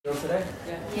today?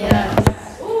 Yeah.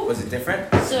 Was it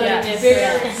different? So Yes.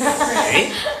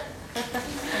 Right?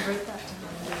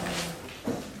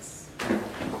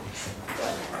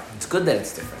 It's good that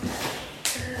it's different.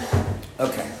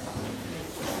 Okay.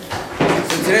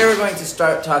 So today we're going to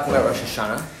start talking about Rosh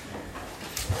Hashanah.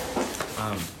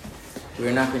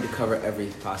 We're not going to cover every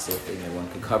possible thing that one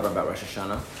could cover about Rosh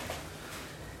Hashanah.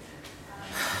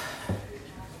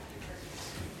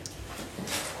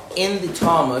 In the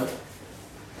Talmud,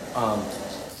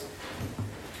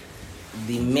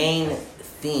 the main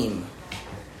theme,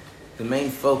 the main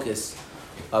focus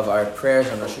of our prayers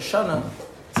on Rosh Hashanah,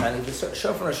 the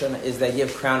Shofar Rosh Hashanah, is the idea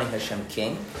of crowning Hashem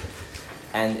King.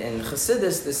 And in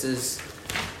Chassidus, this is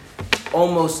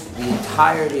almost the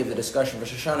entirety of the discussion of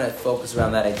Rosh Hashanah focused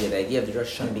around that idea. The idea of the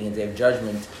Rosh Hashanah being a day of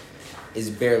judgment is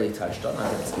barely touched on,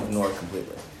 not that it's ignored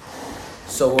completely.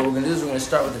 So what we're going to do is we're going to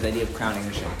start with the idea of crowning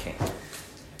Hashem King.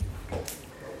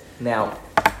 Now,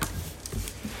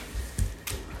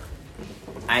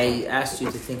 I asked you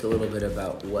to think a little bit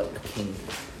about what a king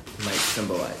might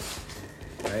symbolize,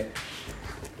 right?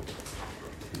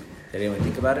 Did anyone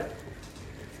think about it?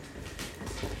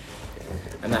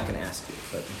 I'm not going to ask you,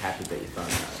 but I'm happy that you thought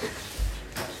about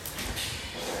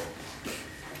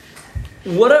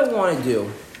it. What I want to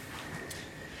do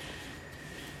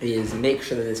is make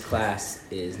sure that this class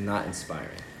is not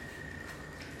inspiring.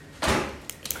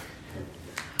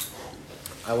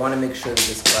 I want to make sure that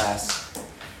this class,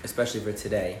 especially for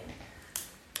today,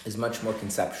 is much more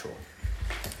conceptual.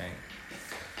 Okay?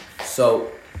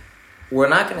 So, we're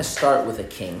not going to start with a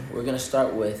king. We're going to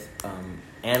start with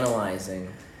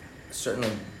analyzing certain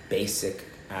basic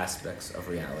aspects of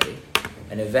reality.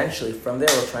 And eventually, from there,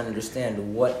 we'll try and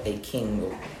understand what a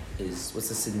king is, what's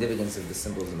the significance of the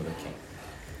symbolism of a king.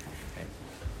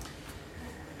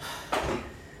 Okay?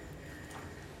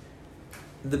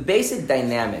 The basic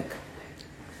dynamic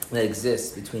that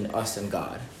exists between us and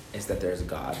God is that there's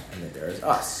God and that there is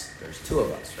us. There's two of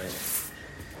us, right?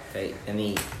 Okay, and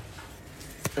the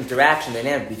interaction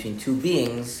dynamic between two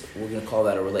beings, we're going to call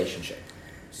that a relationship.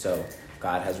 So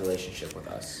God has a relationship with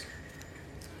us.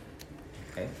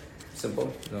 Okay,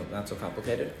 simple, no, not so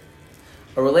complicated.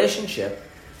 A relationship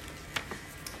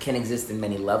can exist in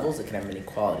many levels. It can have many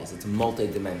qualities. It's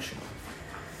multi-dimensional.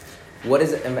 What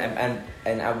is it?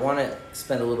 And I want to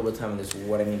spend a little bit of time on this,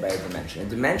 what I mean by a dimension. A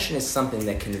dimension is something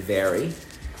that can vary.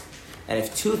 And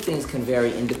if two things can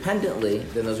vary independently,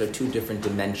 then those are two different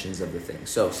dimensions of the thing.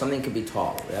 So something could be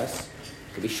tall, yes?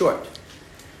 It could be short.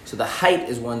 So the height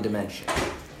is one dimension.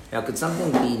 Now, could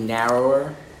something be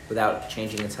narrower without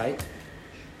changing its height?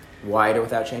 Wider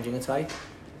without changing its height?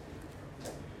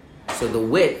 So the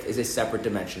width is a separate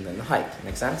dimension than the height.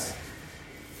 Make sense?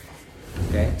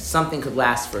 Okay, something could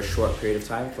last for a short period of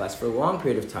time, it could last for a long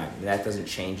period of time. And that doesn't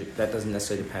change it. That doesn't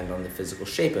necessarily depend on the physical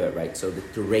shape of it, right? So the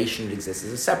duration it exists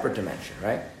is a separate dimension,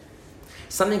 right?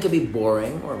 Something could be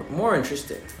boring or more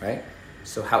interesting, right?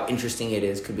 So how interesting it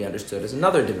is could be understood as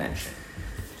another dimension.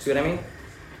 See what I mean?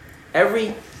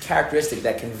 Every characteristic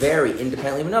that can vary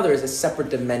independently of another is a separate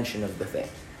dimension of the thing.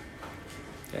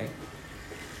 Okay?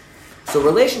 So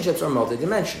relationships are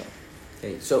multidimensional.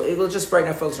 Okay, so it will just right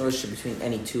now focus on a relationship between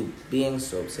any two beings,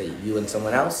 so say you and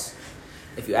someone else.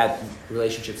 If you add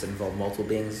relationships that involve multiple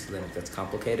beings, then that's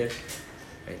complicated.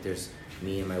 Right? There's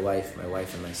me and my wife and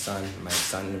my son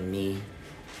and me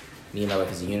and my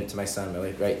wife is a unit to my son and my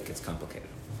wife, right? It gets complicated.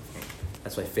 Okay?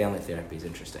 That's why family therapy is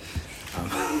interesting.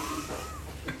 And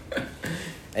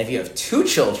if you have two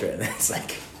children, it's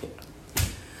like...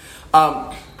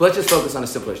 but let's just focus on a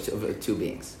simpler two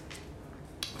beings.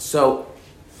 So...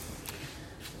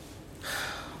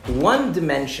 one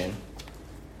dimension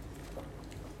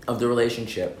of the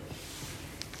relationship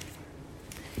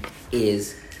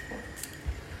is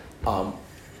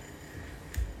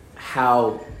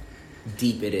how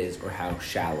deep it is or how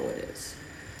shallow it is,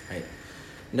 right?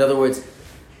 In other words,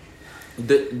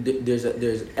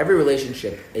 there's every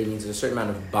relationship, it means there's a certain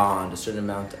amount of bond, a certain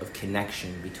amount of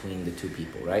connection between the two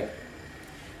people, right?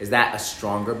 Is that a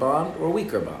stronger bond or a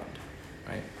weaker bond,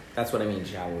 right? That's what I mean,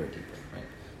 shallow or deeper.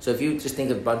 So if you just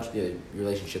think of your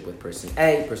relationship with person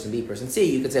A, person B, person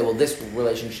C, you could say, well, this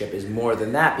relationship is more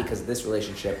than that because this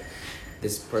relationship,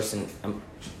 this person,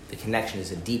 the connection is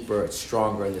deeper, it's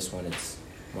stronger, and this one it's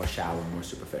more shallow, more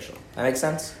superficial. That makes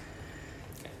sense?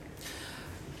 Okay.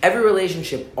 Every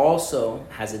relationship also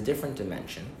has a different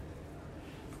dimension,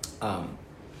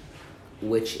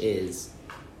 which is,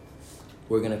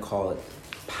 we're going to call it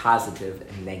positive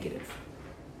and negative.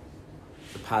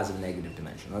 The positive negative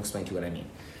dimension. I'll explain to you what I mean.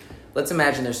 Let's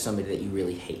imagine there's somebody that you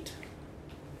really hate.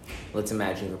 Let's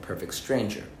imagine you're a perfect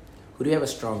stranger. Who do you have a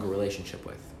stronger relationship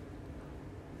with?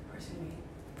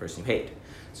 person you hate.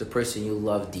 It's a person you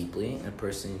love deeply, and a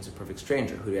person who's a perfect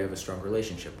stranger. Who do you have a strong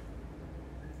relationship?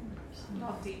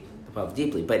 Love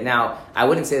deeply. But now, I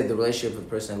wouldn't say that the relationship with the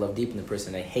person I love deeply and the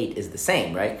person I hate is the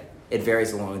same, right? It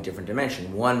varies along a different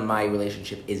dimension. One, my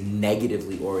relationship is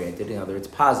negatively oriented. The other, it's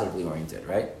positively oriented,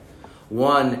 right?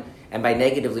 One, and by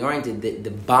negatively oriented,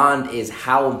 the bond is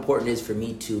how important it is for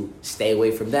me to stay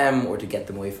away from them or to get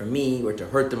them away from me or to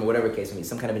hurt them or whatever the case may be.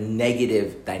 Some kind of a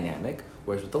negative dynamic.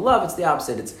 Whereas with the love, it's the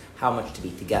opposite. It's how much to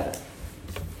be together.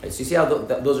 Right? So you see how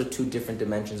those are two different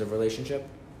dimensions of relationship?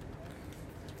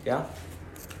 Yeah?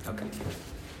 Okay.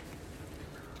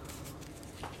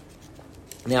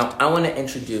 Now, I want to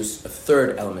introduce a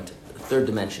third element, a third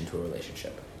dimension to a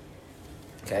relationship.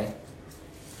 Okay?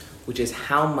 Which is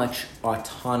how much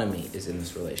autonomy is in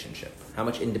this relationship. How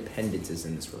much independence is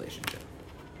in this relationship.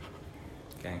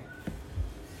 Okay?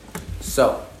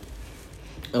 So,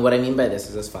 and what I mean by this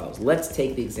is as follows. Let's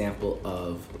take the example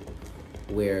of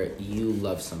where you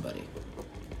love somebody.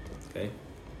 Okay?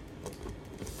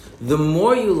 The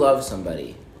more you love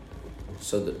somebody,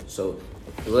 so the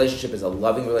relationship is a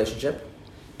loving relationship,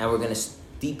 and we're going to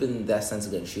deepen that sense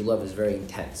of goodness. You love is very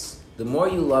intense. The more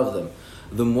you love them,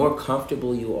 the more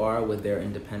comfortable you are with their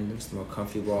independence, the more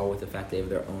comfortable you are with the fact they have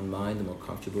their own mind, the more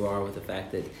comfortable you are with the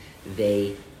fact that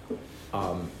they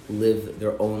live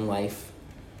their own life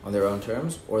on their own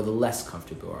terms, or the less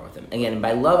comfortable you are with them. Again,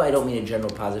 by love, I don't mean a general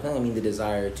positive thing. I mean the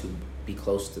desire to be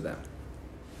close to them.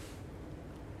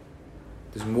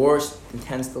 The more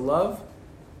intense the love,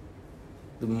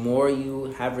 the more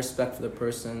you have respect for the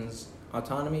person's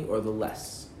autonomy, or the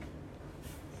less?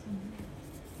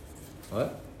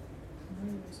 What?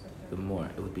 The more.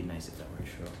 It would be nice if that were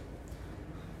true.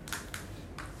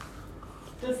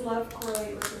 Does love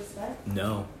correlate with respect?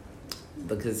 No.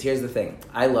 Because here's the thing.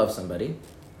 I love somebody,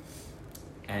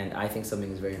 and I think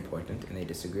something is very important, and they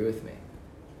disagree with me.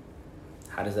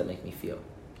 How does that make me feel?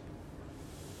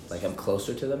 Like I'm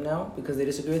closer to them now because they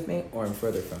disagree with me, or I'm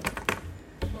further from them?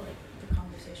 Well, like the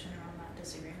conversation around that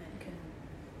disagreement can,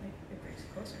 like, it brings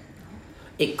it closer. No?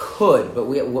 It could,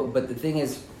 but the thing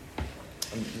is,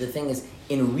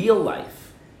 in real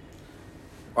life,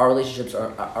 our relationships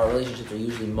are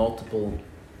usually multiple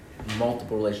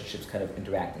relationships kind of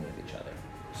interacting with each other.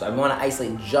 So I want to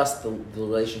isolate just the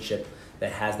relationship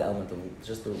that has the element of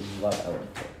just the love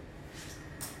element to it.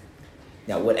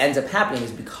 Now, what ends up happening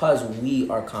is because we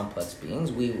are complex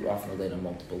beings, we often relate on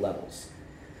multiple levels.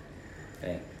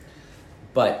 Okay,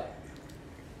 but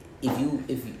if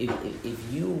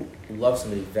you love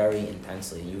somebody very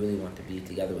intensely and you really want to be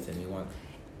together with them,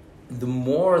 the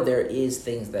more there is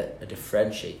things that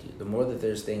differentiate you, the more that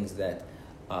there's things that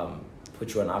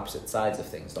put you on opposite sides of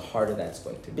things, the harder that's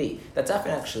going to be. That's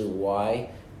often actually why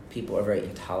people are very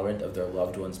intolerant of their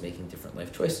loved ones making different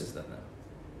life choices than them.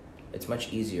 It's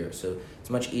much easier. So it's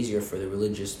much easier for the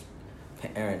religious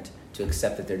parent to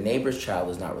accept that their neighbor's child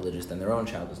is not religious than their own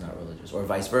child is not religious, or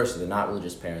vice versa. The not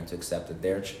religious parent to accept that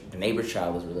the neighbor's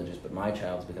child is religious, but my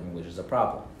child is becoming religious is a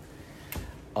problem.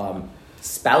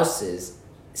 Spouses,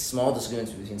 small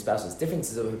disagreements between spouses,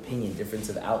 differences of opinion, difference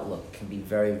of outlook can be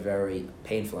very, very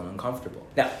painful and uncomfortable.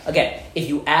 Now, again, if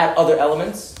you add other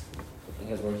elements,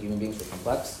 because we're human beings, we're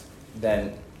complex,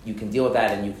 then you can deal with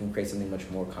that and you can create something much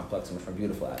more complex and much more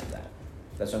beautiful out of that.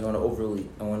 That's why I want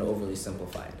to overly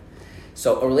simplify it.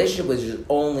 So a relationship with just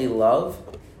only love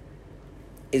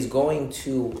is going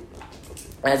to,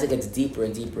 as it gets deeper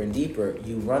and deeper and deeper,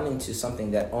 you run into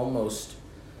something that almost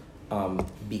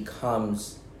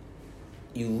becomes,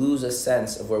 you lose a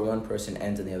sense of where one person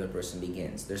ends and the other person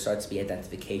begins. There starts to be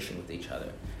identification with each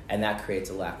other. And that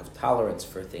creates a lack of tolerance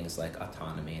for things like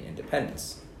autonomy and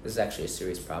independence. This is actually a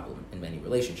serious problem in many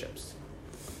relationships.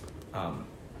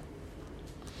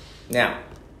 Now,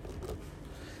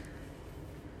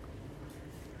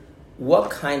 what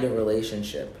kind of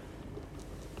relationship,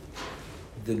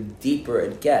 the deeper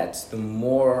it gets, the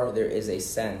more there is a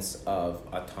sense of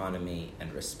autonomy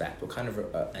and respect. What kind of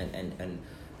and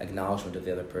acknowledgement of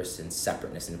the other person's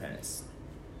separateness and independence?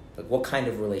 Like, what kind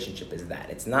of relationship is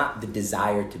that? It's not the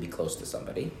desire to be close to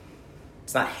somebody.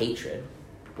 It's not hatred.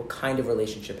 What kind of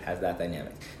relationship has that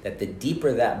dynamic? That the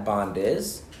deeper that bond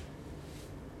is,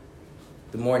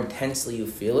 the more intensely you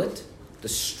feel it, the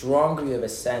stronger you have a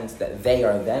sense that they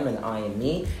are them and I am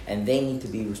me, and they need to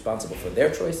be responsible for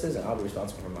their choices and I'll be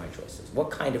responsible for my choices.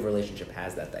 What kind of relationship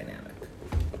has that dynamic?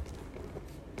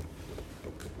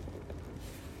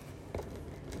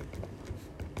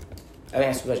 I mean,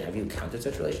 ask you a question. Have you encountered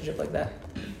such a relationship like that?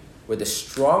 Where the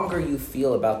stronger you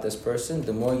feel about this person,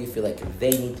 the more you feel like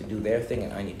they need to do their thing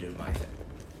and I need to do my thing.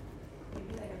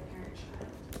 Maybe like a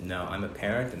parent-child. no, I'm a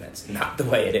parent, and that's not the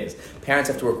way it is. Parents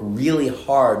have to work really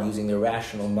hard using their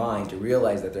rational mind to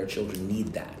realize that their children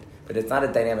need that. But it's not a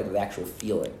dynamic of actual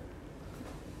feeling.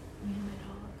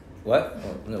 What?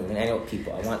 Oh, no, I know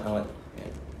people. I want. Yeah.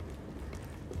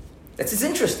 It's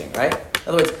interesting, right? In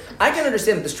other words, I can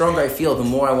understand that the stronger I feel, the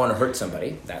more I want to hurt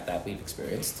somebody. That we've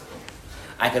experienced.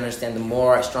 I can understand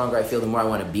the stronger I feel, the more I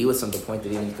want to be with someone to the point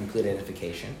that even complete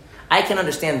identification. I can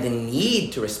understand the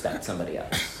need to respect somebody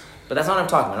else. But that's not what I'm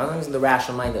talking about. I'm not using the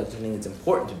rational mind. I think it's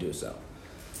important to do so.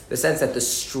 The sense that the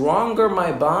stronger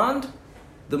my bond,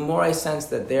 the more I sense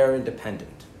that they're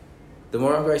independent. The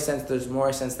more I sense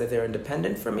that they're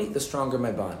independent from me, the stronger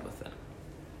my bond with them.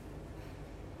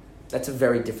 That's a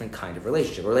very different kind of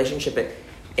relationship. A relationship,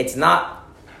 it's not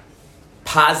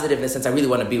positive in the sense I really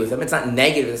want to be with them. It's not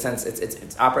negative in the sense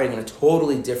it's operating in a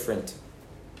totally different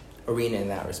arena in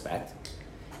that respect.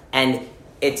 And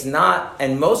it's not,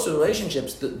 and most of the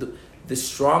relationships, the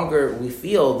stronger we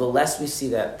feel, the less we see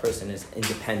that person is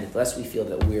independent, the less we feel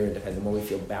that we're independent, the more we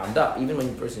feel bound up. Even when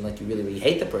you person, like you really, really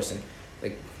hate the person,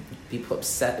 like people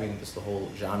upset, I mean, this is the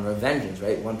whole genre of vengeance,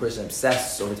 right? One person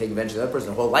obsessed over taking vengeance on the other person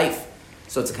their whole life.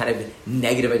 So it's a kind of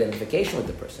negative identification with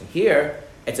the person. Here,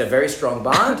 it's a very strong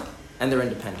bond, and they're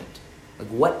independent. Like,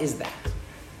 what is that?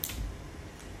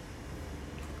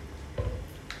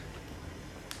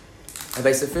 Have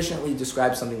I sufficiently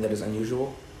described something that is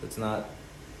unusual? That's not,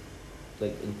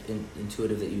 like,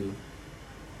 intuitive that you...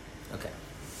 Okay.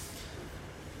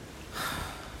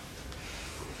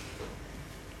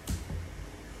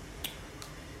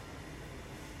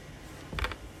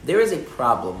 There is a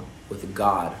problem with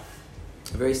God,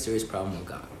 a very serious problem with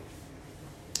God.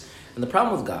 And the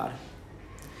problem with God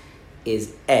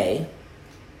is A,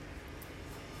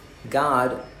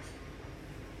 God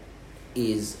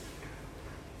is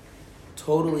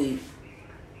totally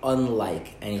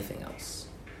unlike anything else.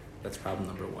 That's problem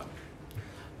number one.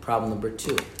 Problem number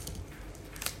two,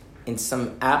 in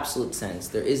some absolute sense,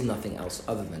 there is nothing else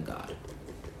other than God.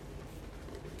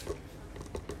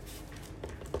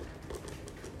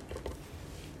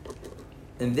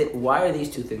 And why are these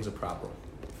two things a problem?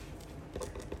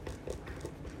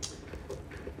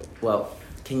 Well,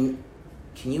 can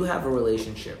you have a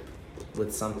relationship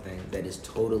with something that is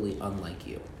totally unlike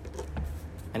you?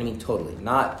 And I mean totally,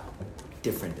 not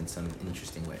different in some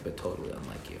interesting way, but totally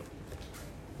unlike you.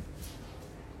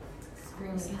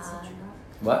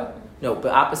 What? No,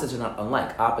 but opposites are not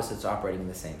unlike. Opposites are operating in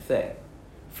the same thing.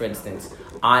 For instance,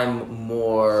 I'm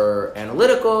more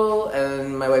analytical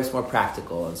and my wife's more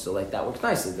practical, and so like that works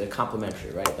nicely. They're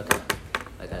complementary, right? Okay.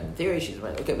 Like in theory, she's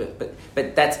right. Okay,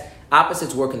 but that's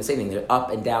opposites work in the same thing. They're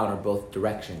up and down are both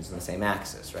directions in the same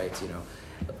axis, right? So,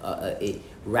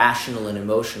 rational and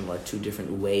emotional are two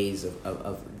different ways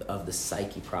of the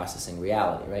psyche processing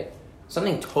reality, right?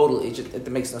 Something totally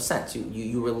it makes no sense.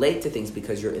 You relate to things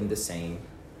because you're in the same.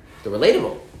 They're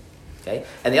relatable. Okay?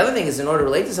 And the other thing is, in order to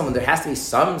relate to someone, there has to be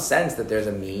some sense that there's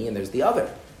a me and there's the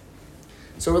other.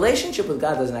 So relationship with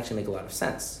God doesn't actually make a lot of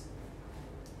sense.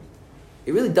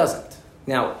 It really doesn't.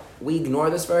 Now, we ignore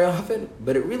this very often,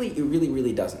 but it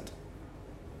really doesn't.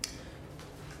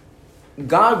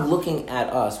 God looking at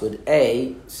us would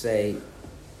A, say,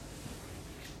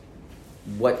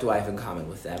 what do I have in common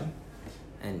with them?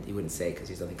 And he wouldn't say because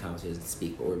he's nothing common, so he doesn't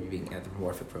speak, but we're being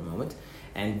anthropomorphic for a moment.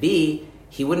 And B,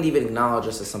 he wouldn't even acknowledge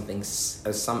us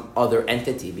as some other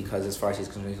entity because as far as he's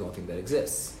concerned, he's the only thing that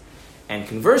exists. And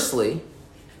conversely,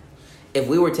 if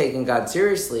we were taking God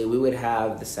seriously, we would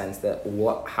have the sense that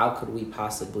how could we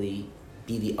possibly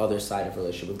be the other side of a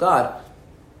relationship with God?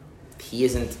 He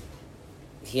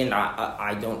and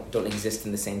I don't exist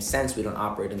in the same sense. We don't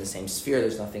operate in the same sphere.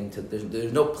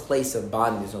 There's no place of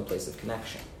bonding. There's no place of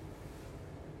connection.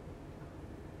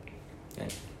 Okay.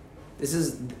 This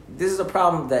is a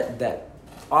problem that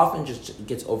often just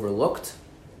gets overlooked.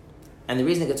 And the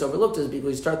reason it gets overlooked is because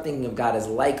we start thinking of God as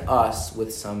like us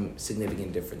with some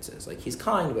significant differences. Like he's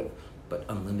kind, but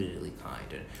unlimitedly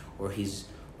kind. Or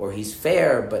he's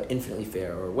fair, but infinitely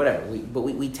fair, or whatever.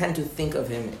 We tend to think of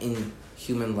him in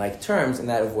human-like terms, and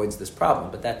that avoids this problem.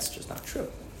 But that's just not true.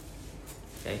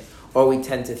 Okay? Or we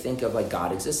tend to think of like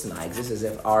God exists and I exist as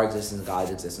if our existence and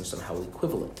God's existence are somehow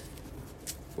equivalent.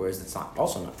 Whereas it's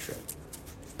also not true.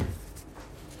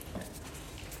 Okay.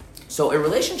 So a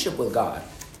relationship with God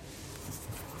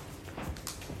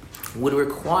would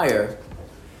require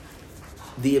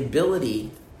the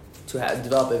ability to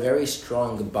develop a very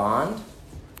strong bond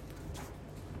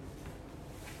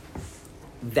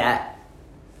that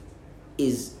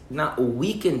is not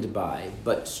weakened by,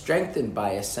 but strengthened by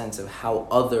a sense of how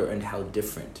other and how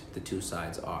different the two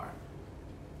sides are.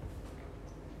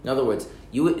 In other words,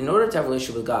 in order to have a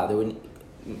relationship with God,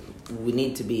 would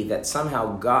need to be that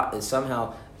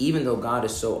somehow, even though God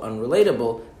is so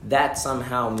unrelatable, that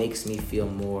somehow makes me feel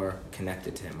more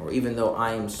connected to him. Or even though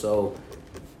I am so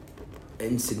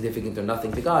insignificant or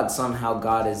nothing to God, somehow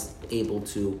God is able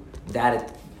to,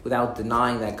 without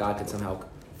denying that God can somehow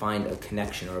find a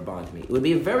connection or a bond to me. It would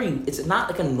be it's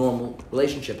not like a normal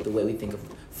relationship the way we think of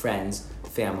friends,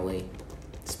 family,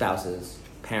 spouses,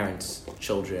 parents,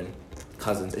 children,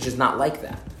 cousins. It's just not like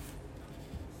that.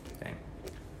 Okay.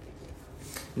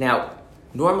 Now,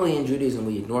 normally in Judaism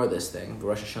we ignore this thing, but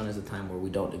Rosh Hashanah is a time where we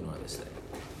don't ignore this thing.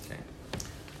 Okay.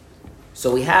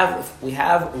 So we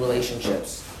have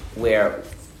relationships where,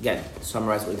 again,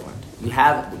 summarize what we learned.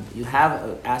 You have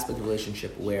an aspect of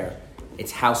relationship where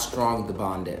it's how strong the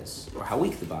bond is, or how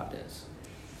weak the bond is.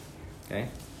 Okay?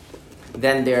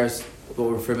 Then there's what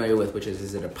we're familiar with, which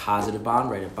is it a positive bond,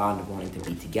 right? A bond of wanting to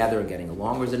be together and getting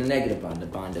along, or is it a negative bond, a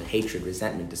bond of hatred,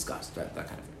 resentment, disgust, that kind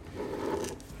of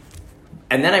thing.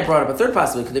 And then I brought up a third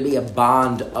possibility. Could there be a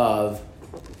bond of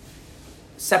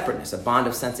separateness, a bond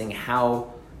of sensing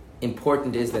how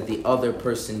important it is that the other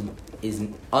person is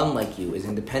unlike you, is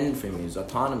independent from you, is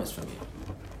autonomous from you?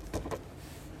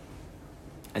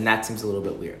 And that seems a little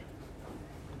bit weird.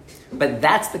 But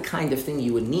that's the kind of thing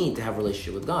you would need to have a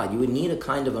relationship with God. You would need a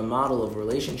kind of a model of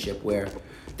relationship where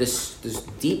this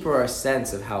deeper a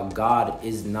sense of how God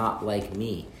is not like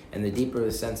me, and the deeper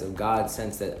the sense of God's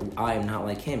sense that I am not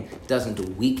like him, doesn't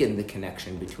weaken the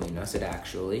connection between us. It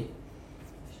actually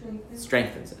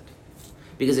strengthens it.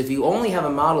 Because if you only have a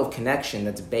model of connection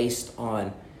that's based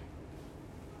on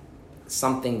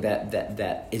something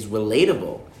that is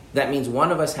relatable, that means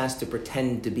one of us has to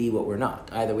pretend to be what we're not.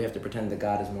 Either we have to pretend that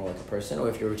God is more like a person, or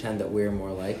if you pretend that we're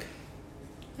more like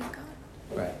God.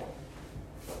 Right.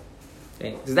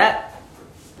 Okay. Does that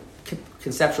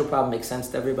conceptual problem make sense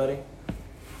to everybody?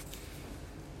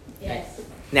 Yes. Okay.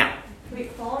 Now,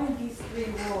 Wait, following these three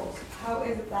rules, how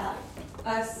is it that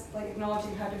us,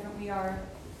 acknowledging how different we are,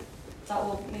 that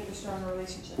will make a stronger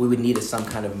relationship? we would need some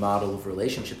kind of model of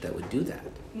relationship that would do that.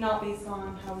 Not based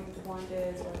on how weak the bond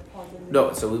is or positive.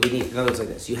 No, so we would need, in other words, like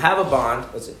this. You have a bond,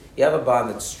 you have a bond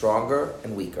that's stronger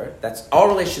and weaker. That's all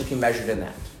relationships can be measured in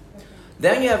that. Okay.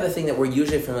 Then you have the thing that we're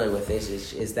usually familiar with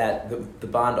is that the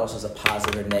bond also is a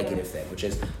positive or negative thing, which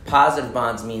is positive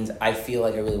bonds means I feel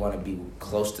like I really want to be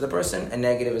close to the person, and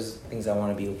negative is things I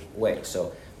want to be away.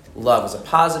 So love is a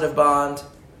positive bond,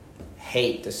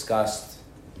 hate, disgust,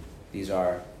 these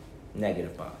are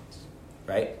negative bonds,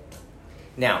 right?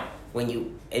 Now,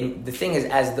 and the thing is,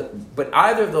 but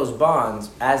either of those bonds,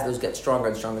 as those get stronger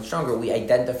and stronger and stronger, we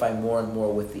identify more and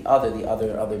more with the other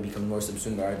becomes more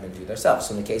subsumed by our identity with ourselves.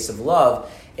 So in the case of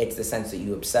love, it's the sense that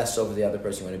you obsess over the other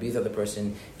person, you want to be with the other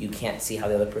person, you can't see how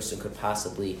the other person could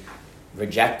possibly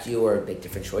reject you or make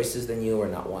different choices than you or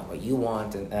not want what you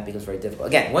want, and that becomes very difficult.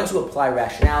 Again, once you apply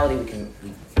rationality, we can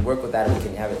work with that and we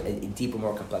can have a deeper,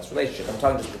 more complex relationship. I'm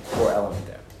talking just the core element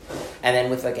there. And then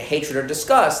with a hatred or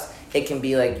disgust, it can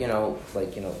be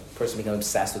person becomes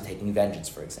obsessed with taking vengeance,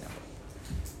 for example.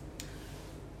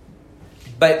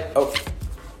 But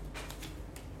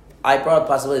I brought up a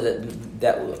possibility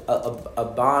that a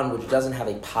bond which doesn't have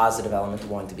a positive element of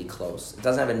wanting to be close, it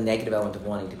doesn't have a negative element of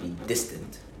wanting to be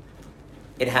distant.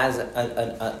 It has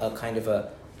a kind of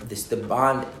the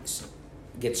bond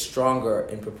gets stronger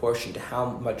in proportion to how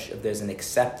much there's an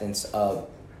acceptance of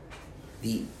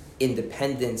the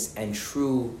independence and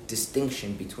true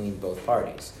distinction between both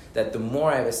parties. That the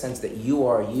more I have a sense that you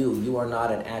are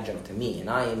not an adjunct to me, and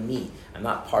I am me, I'm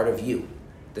not part of you,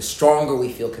 the stronger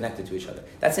we feel connected to each other.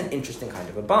 That's an interesting kind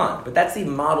of a bond. But that's the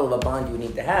model of a bond you would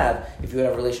need to have if you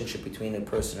have a relationship between a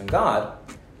person and God,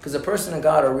 because a person and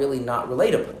God are really not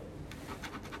relatable.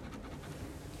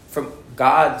 From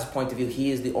God's point of view,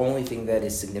 he is the only thing that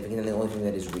is significant and the only thing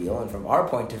that is real, and from our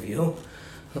point of view,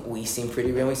 we seem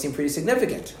pretty real, we seem pretty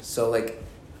significant. So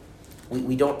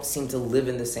we don't seem to live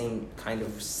in the same kind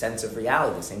of sense of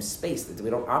reality, the same space, that we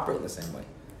don't operate in the same way.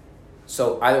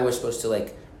 So either we're supposed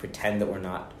to pretend that we're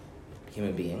not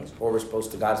human beings, or God's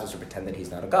supposed to pretend that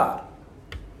he's not a God.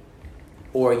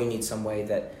 Or you need some way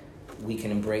that we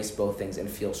can embrace both things and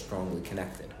feel strongly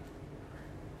connected.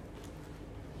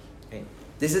 Okay.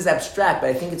 This is abstract, but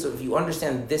I think if you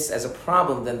understand this as a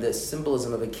problem, then the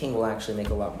symbolism of a king will actually make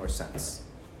a lot more sense.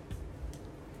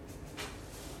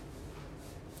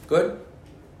 Good?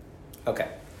 Okay.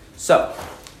 So,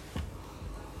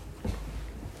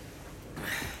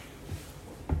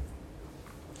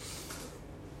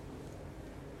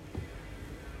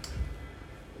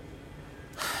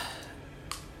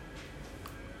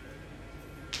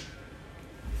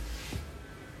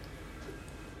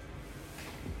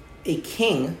 a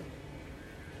king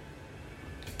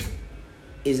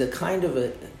is a kind of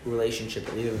a relationship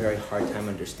that we have a very hard time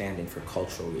understanding for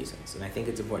cultural reasons. And I think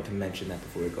it's important to mention that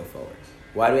before we go forward.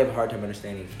 Why do we have a hard time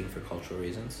understanding a king for cultural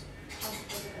reasons?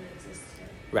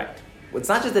 Right. Well, it's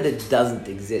not just that it doesn't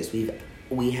exist.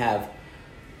 We have,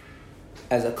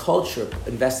 as a culture,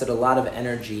 invested a lot of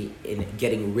energy in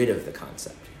getting rid of the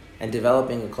concept and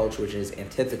developing a culture which is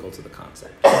antithetical to the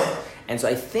concept. And so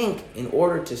I think in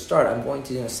order to start, I'm going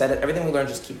to set it, everything we learn,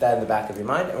 just keep that in the back of your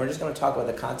mind, and we're just going to talk about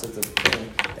the concept of the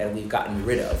king that we've gotten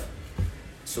rid of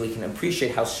so we can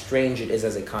appreciate how strange it is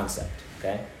as a concept,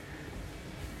 okay?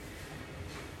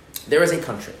 There is a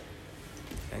country,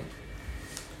 okay?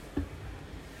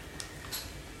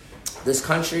 This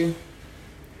country,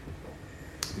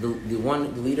 the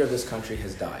leader of this country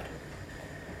has died.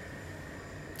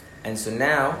 And so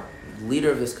now, the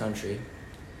leader of this country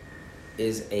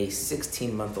is a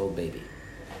 16-month-old baby.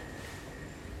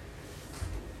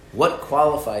 What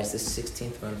qualifies this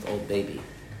 16-month-old baby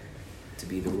to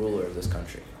be the ruler of this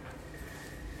country?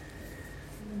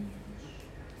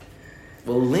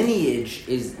 Well, lineage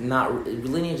is not.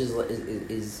 Lineage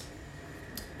is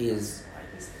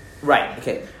right.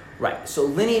 Okay. Right. So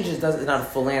lineage is not a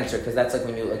full answer, because that's like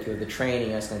when you have the train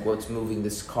and you ask like what's moving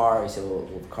this car. You say, well,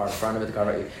 the car in front of it, the car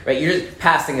right. You're just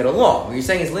passing it along. What you're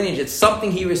saying is lineage. It's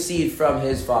something he received from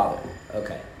his father.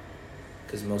 Okay.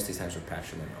 Because most of these times we're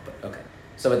patrilineal, but okay.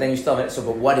 So, but then you still have it. So,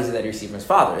 but what is it that he received from his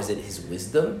father? Is it his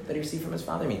wisdom that he received from his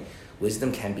father? I mean,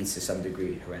 wisdom can be to some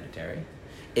degree hereditary.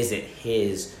 Is it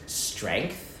his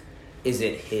strength? Is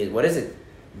it his? What is it?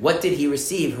 What did he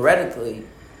receive hereditally,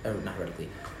 or not hereditally?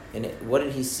 And what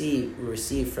did he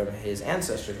receive from his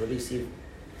ancestors? What did he receive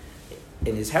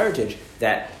in his heritage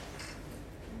that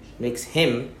makes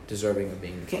him deserving of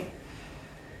being the king?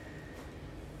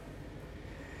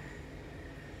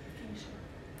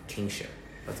 Kingship.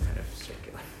 That's kind of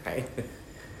circular, right?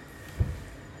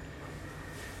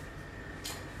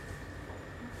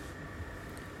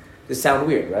 This sounds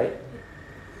weird, right?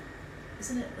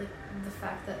 Isn't it like the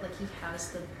fact that like he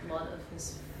has the blood of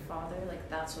his father, like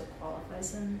that's what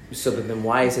qualifies him? So then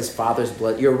why is his father's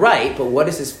blood? You're right, but what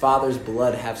does his father's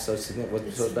blood have so significant?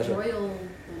 What's so special? Royal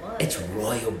blood. It's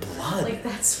royal blood. Like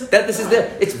that's what this is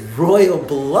there. It's royal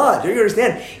blood. Do you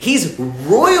understand? He's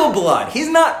royal blood. He's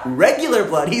not regular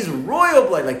blood. He's royal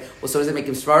blood. Like, well, so does it make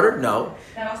him smarter? No.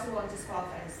 That also won't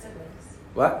disqualify his siblings.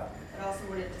 What? That also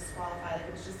wouldn't disqualify. Like,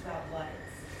 it's just about blood.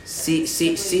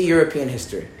 See European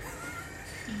history.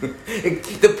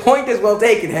 The point is well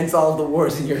taken, hence all of the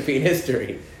wars in European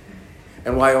history.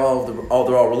 And why they're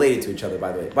all related to each other,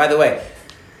 by the way. By the way,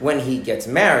 when he gets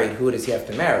married, who does he have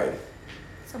to marry?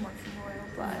 Someone from royal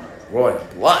blood. Royal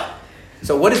blood.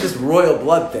 So what is this royal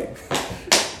blood thing?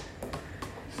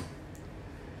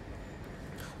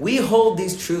 We hold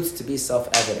these truths to be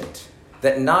self-evident,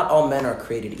 that not all men are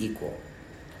created equal.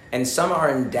 And some are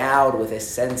endowed with a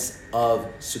sense of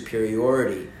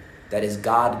superiority that is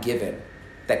God-given,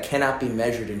 that cannot be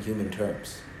measured in human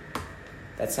terms.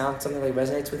 That sounds something that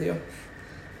resonates with you?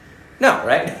 No,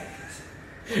 right?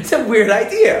 It's a weird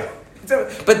idea.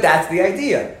 But that's the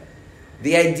idea.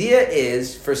 The idea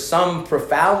is, for some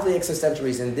profoundly existential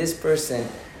reason, this person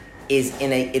is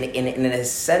in an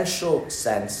essential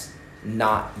sense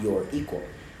not your equal.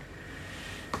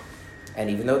 And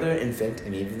even though they're an infant,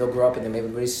 and even though they'll grow up and they may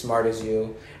be as smart as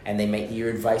you, and they may need your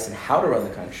advice on how to run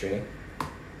the country,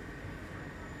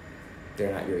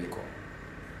 they're not your equal.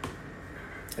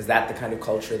 Is that the kind of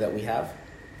culture that we have?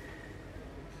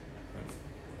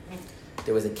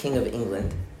 There was a king of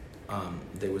England.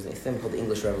 There was a thing called the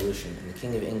English Revolution, and the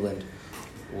king of England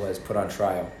was put on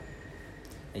trial.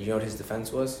 And you know what his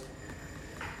defense was?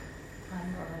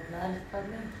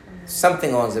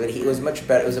 Something along those lines. It was much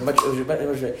better.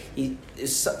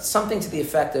 Something to the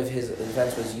effect of his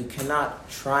defense was, you cannot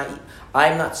try.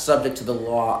 I'm not subject to the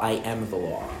law. I am the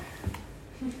law.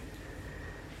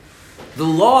 The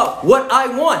law, what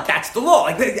I want, that's the law.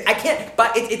 Like, I can't.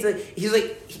 But it's like he's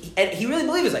like, and he really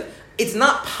believes like it's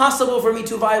not possible for me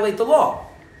to violate the law,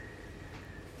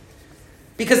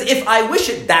 because if I wish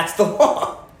it, that's the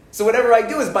law. So whatever I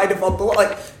do is by default the law.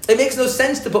 Like, it makes no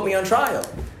sense to put me on trial.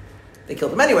 They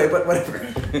killed him anyway, but whatever.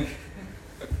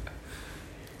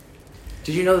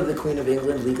 Did you know that the Queen of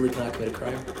England legally cannot commit a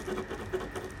crime?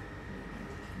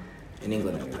 In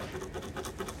England, anyway.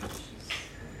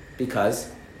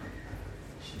 Because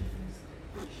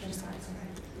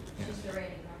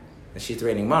she's the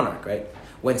reigning monarch, right?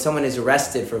 When someone is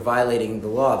arrested for violating the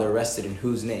law, they're arrested in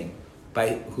whose name?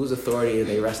 By whose authority are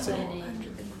they arrested?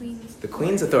 The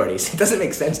Queen's authorities. It doesn't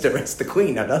make sense to arrest the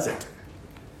Queen, now does it?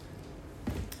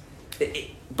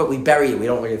 But we bury it. We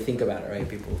don't really think about it, right?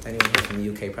 Anyone here from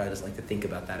the UK probably doesn't like to think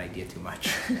about that idea too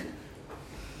much.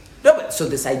 But so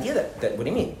this idea that what do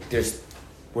you mean?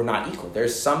 We're not equal.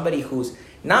 There's somebody who's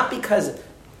not because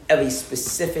of a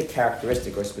specific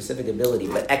characteristic or specific ability,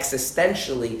 but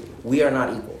existentially we are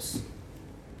not equals.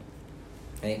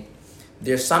 Okay?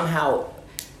 They're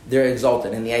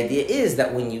exalted. And the idea is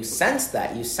that when you sense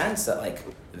that like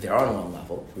they're on one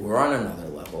level, we're on another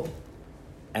level,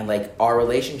 and like our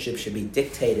relationship should be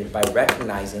dictated by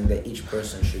recognizing that each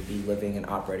person should be living and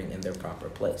operating in their proper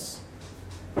place.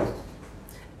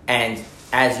 And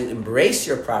as you embrace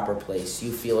your proper place,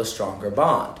 you feel a stronger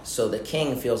bond. So the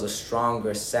king feels a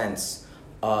stronger sense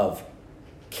of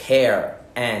care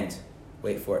and,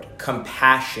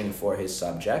 compassion for his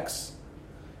subjects.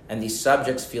 And these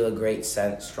subjects feel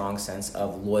a strong sense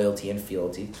of loyalty and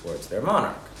fealty towards their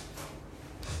monarch.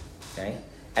 Okay?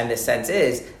 And the sense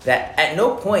is that at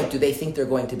no point do they think they're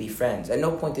going to be friends. At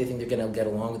no point do they think they're going to get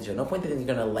along with each other. At no point do they think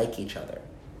they're going to like each other.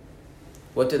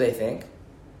 What do they think?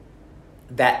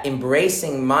 That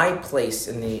embracing my place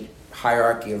in the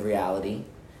hierarchy of reality,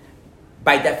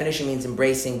 by definition, means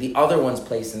embracing the other one's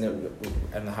place in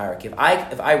the hierarchy. If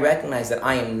I recognize that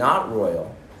I am not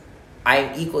royal,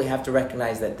 I equally have to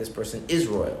recognize that this person is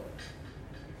royal.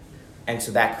 And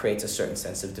so that creates a certain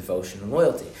sense of devotion and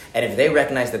loyalty. And if they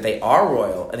recognize that they are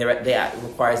royal, and it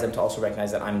requires them to also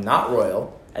recognize that I'm not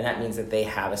royal, and that means that they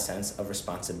have a sense of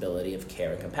responsibility, of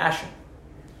care and compassion.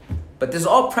 But this is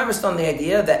all premised on the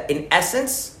idea that, in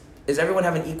essence, does everyone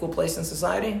have an equal place in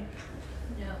society?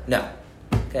 No.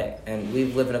 Okay, and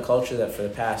we've lived in a culture that for the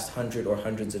past 100 or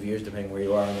hundreds of years, depending where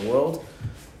you are in the world,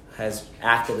 has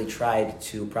actively tried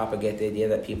to propagate the idea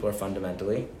that people are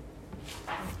fundamentally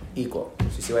equal. So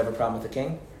you see why I have a problem with the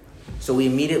king? So we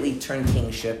immediately turn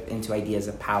kingship into ideas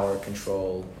of power,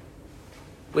 control,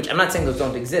 which I'm not saying those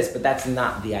don't exist, but that's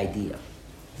not the idea.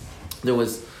 There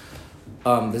was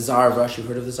the Tsar of Russia. You've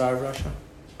heard of the Tsar of Russia?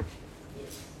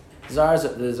 Yes.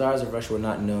 The Tsars of Russia were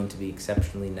not known to be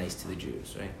exceptionally nice to the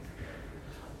Jews,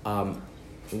 right?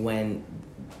 When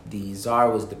the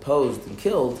Tsar was deposed and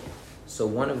killed, so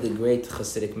one of the great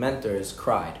Hasidic mentors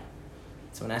cried.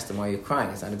 Someone asked him, why are you crying?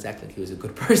 It's not exactly like he was a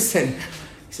good person.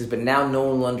 He says, but now no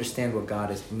one will understand what God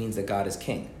is. It means that God is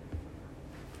king.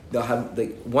 They'll have,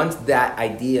 once that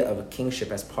idea of a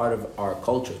kingship as part of our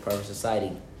culture, as part of our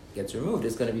society gets removed,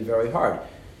 it's going to be very hard.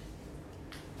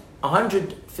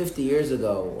 150 years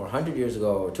ago, or 100 years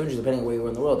ago, or 200 years, depending on where you were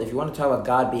in the world, if you want to talk about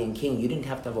God being king, you didn't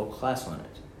have to have a whole class on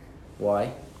it.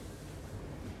 Why?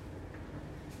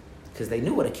 Because they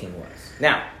knew what a king was.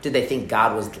 Now, did they think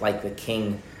God was like the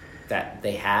king that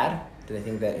they had? Did they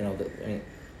think that,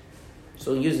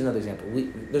 so we'll use another example.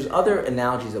 There's other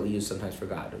analogies that we use sometimes for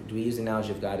God. Do we use the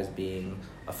analogy of God as being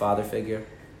a father figure? Do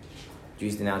you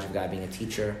use the analogy of God being a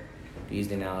teacher? Do you use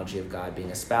the analogy of God being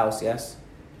a spouse? Yes?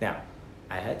 Now,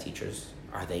 I had teachers.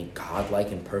 Are they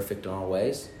godlike and perfect in all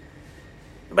ways?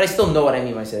 But I still know what I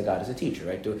mean when I say that God is a teacher,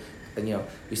 right?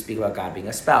 We speak about God being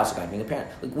a spouse, God being a parent.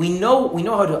 We know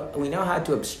how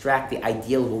to abstract the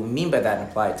ideal of what we mean by that and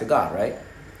apply it to God, right?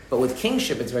 But with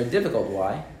kingship, it's very difficult.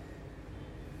 Why?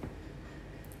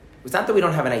 It's not that we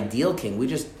don't have an ideal king. We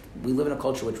live in a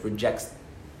culture which rejects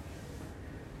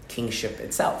kingship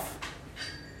itself.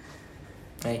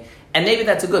 Right? And maybe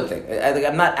that's a good thing.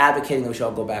 I'm not advocating that we should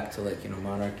all go back to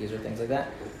monarchies or things like that.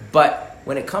 But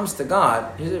when it comes to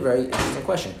God, here's a very interesting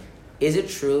question. Is it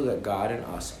true that God and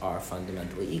us are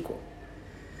fundamentally equal?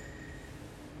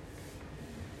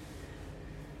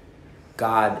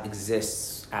 God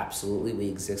exists, absolutely. We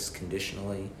exist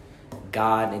conditionally.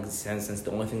 God, in a sense,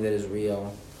 the only thing that is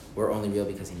real. We're only real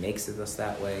because he makes us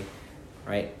that way,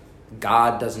 right?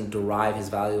 God doesn't derive his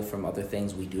value from other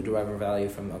things. We do derive our value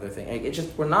from other things.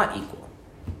 We're not equal.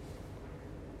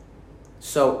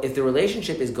 So if the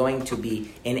relationship is going to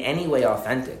be in any way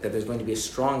authentic, that there's going to be a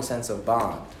strong sense of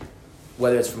bond,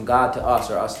 whether it's from God to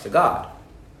us or us to God,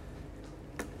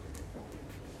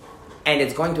 and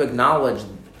it's going to acknowledge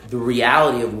the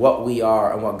reality of what we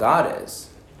are and what God is,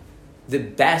 the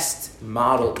best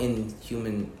model in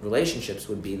human relationships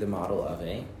would be the model of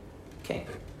a king.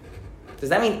 Does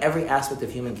that mean every aspect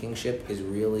of human kingship is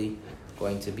really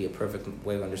going to be a perfect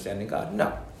way of understanding God?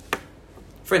 No.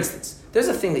 For instance, there's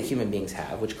a thing that human beings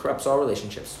have which corrupts all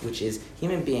relationships, which is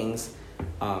human beings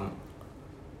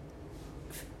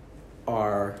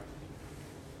are...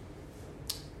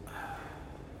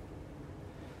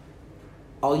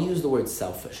 I'll use the word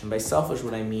selfish. And by selfish,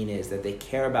 what I mean is that they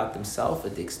care about themselves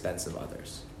at the expense of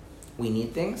others. We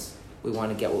need things. We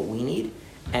want to get what we need.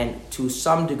 And to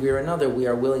some degree or another, we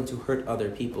are willing to hurt other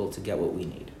people to get what we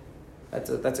need.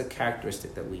 That's a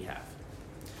characteristic that we have.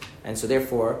 And so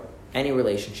therefore, any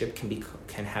relationship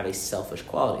can have a selfish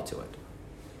quality to it.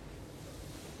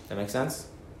 That make sense?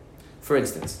 For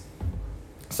instance,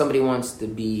 somebody wants to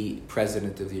be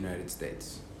president of the United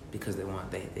States because they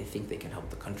think they can help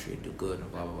the country and do good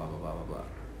and blah, blah, blah, blah, blah, blah, blah.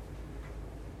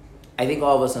 I think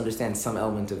all of us understand some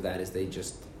element of that is the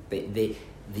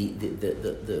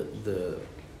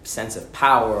sense of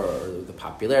power or the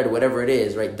popularity, whatever it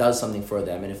is, right, does something for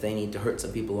them. And if they need to hurt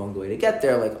some people along the way to get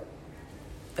there, like,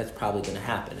 that's probably going to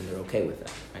happen, and they're okay with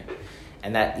that, right?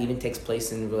 And that even takes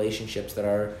place in relationships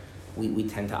that we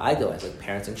tend to idolize, like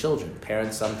parents and children.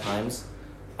 Parents sometimes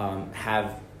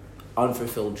have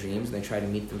unfulfilled dreams, and they try to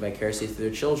meet them vicariously through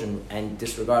their children and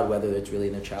disregard whether it's really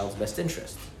in their child's best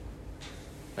interest.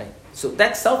 Right? So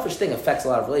that selfish thing affects a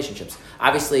lot of relationships.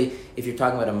 Obviously, if you're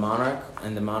talking about a monarch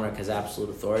and the monarch has absolute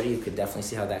authority, you could definitely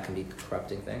see how that can be a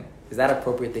corrupting thing. Is that an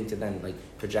appropriate thing to then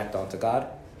project onto God?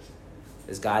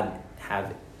 Does God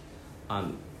have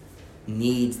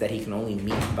needs that he can only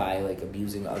meet by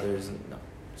abusing others? No.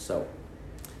 So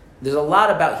there's a lot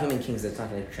about human kings that's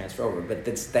not going to transfer over, but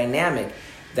it's dynamic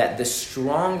that the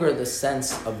stronger the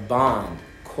sense of bond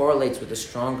correlates with the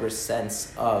stronger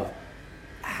sense of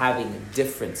having a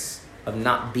difference, of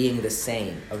not being the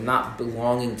same, of not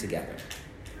belonging together.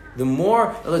 The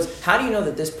more, how do you know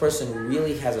that this person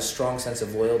really has a strong sense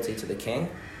of loyalty to the king?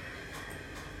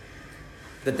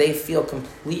 That they feel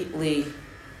completely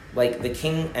like the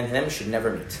king and them should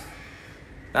never meet.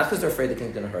 Not because they're afraid the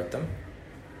king's going to hurt them.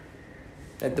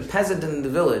 Like the peasant in the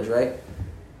village, right?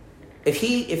 If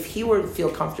he were to feel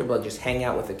comfortable just hang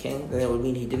out with the king, then it would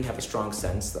mean he didn't have a strong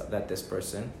sense that this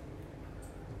person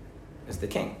is the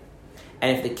king.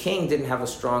 And if the king didn't have a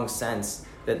strong sense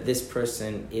that this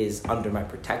person is under my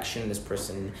protection, this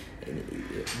person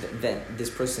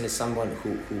is someone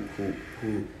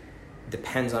who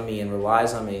depends on me and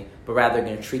relies on me, but rather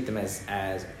going to treat them as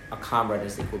a comrade,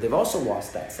 as equal, they've also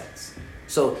lost that sense.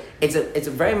 So it's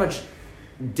a very much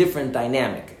different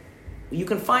dynamic. You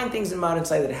can find things in modern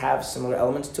society that have similar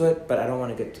elements to it, but I don't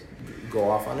want to go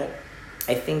off on it.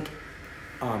 I think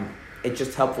it's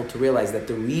just helpful to realize that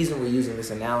the reason we're using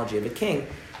this analogy of a king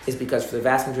is because for the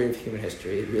vast majority of human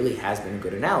history, it really has been a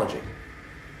good analogy.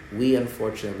 We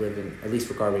unfortunately live in, at least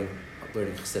regarding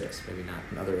learning Chassidus, maybe not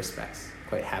in other respects,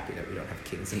 quite happy that we don't have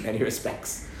kings in many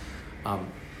respects. But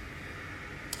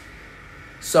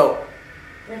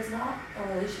it's not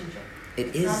a relationship.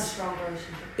 It's not a strong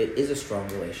relationship. It is a strong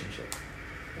relationship.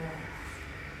 Yeah.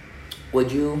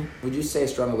 Would you say a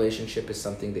strong relationship is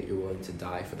something that you're willing to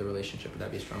die for the relationship? Would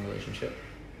that be a strong relationship?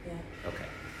 Yeah. Okay.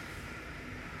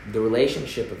 The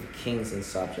relationship of kings and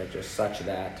subjects are such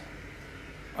that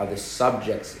are the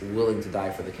subjects willing to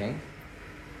die for the king?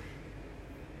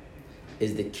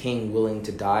 Is the king willing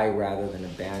to die rather than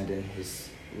abandon his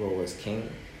role as king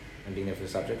and being there for the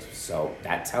subjects? So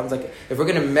that sounds like, if we're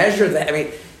going to measure that, I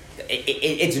mean,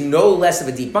 it's no less of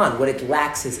a deep bond. What it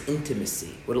lacks is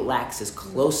intimacy. What it lacks is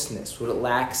closeness. What it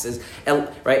lacks is,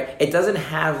 right? It doesn't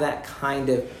have that kind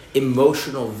of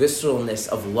emotional visceralness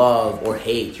of love or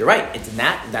hate. You're right. It's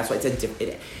not. That's why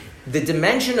the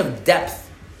dimension of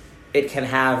depth, it can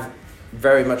have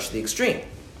very much the extreme.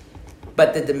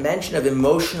 But the dimension of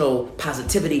emotional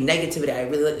positivity,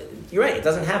 negativity, you're right. It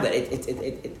doesn't have that.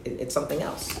 It's something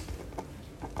else.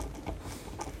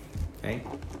 Right?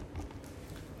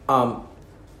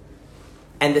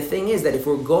 And the thing is that if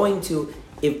we're going to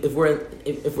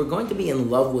be in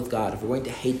love with God, if we're going to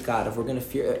hate God, if we're going to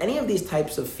fear any of these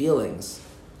types of feelings,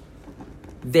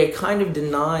 they're kind of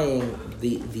denying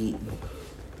the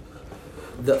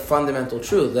fundamental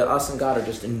truth that us and God are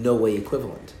just in no way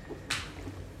equivalent.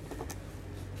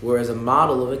 Whereas a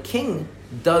model of a king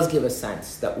does give a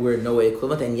sense that we're in no way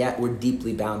equivalent, and yet we're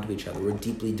deeply bound to each other. We're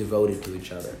deeply devoted to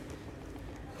each other.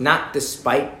 Not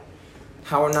despite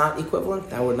how we're not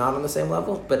equivalent, how we're not on the same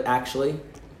level, but actually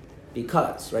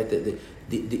because, right?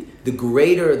 The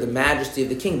greater the majesty of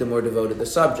the king, the more devoted the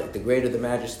subject. The greater the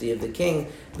majesty of the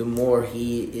king, the more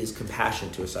he is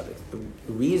compassionate to a subject.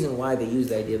 The reason why they use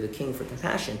the idea of the king for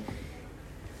compassion,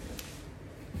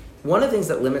 one of the things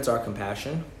that limits our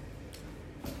compassion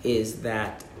is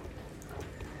that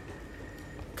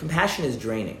compassion is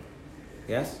draining.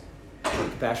 Yes?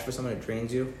 Compassion for someone that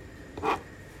drains you?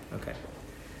 Okay.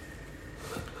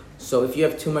 So if you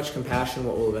have too much compassion,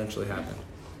 what will eventually happen?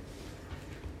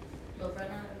 You'll run out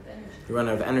of energy. You run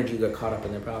out of energy, you get caught up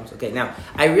in their problems. Okay, now,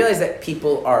 I realize that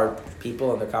people are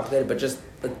people and they're complicated, but just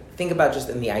think about just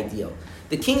in the ideal.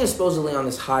 The king is supposedly on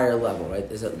this higher level, right?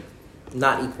 Is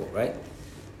not equal, right?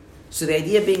 So the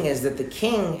idea being is that the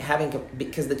king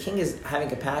because the king is having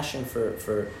compassion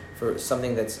for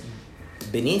something that's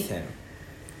beneath him,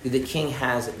 the king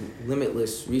has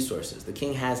limitless resources. The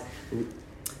king has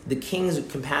the king's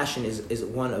compassion is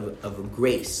one of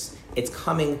grace. It's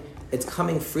coming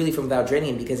freely from without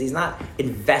draining him, because he's not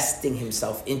investing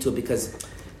himself into it because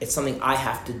it's something I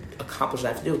have to accomplish, I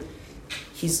have to do.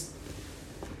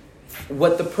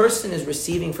 What the person is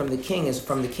receiving from the king is,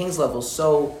 from the king's level,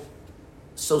 so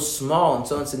small and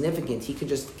so insignificant, he could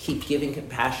just keep giving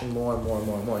compassion more and more and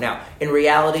more and more. Now, in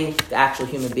reality, the actual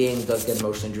human being does get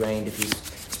emotionally drained. If he's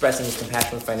expressing his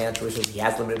compassion with financial resources, he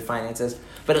has limited finances.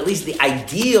 But at least the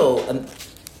ideal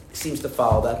seems to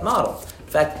follow that model. In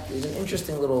fact, there's an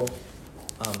interesting little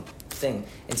thing.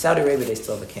 In Saudi Arabia, they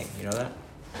still have a king. You know that?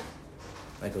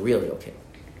 Like a real king.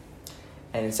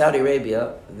 And in Saudi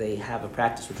Arabia, they have a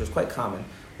practice which was quite common,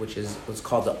 which is what's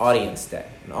called the audience day.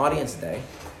 An audience day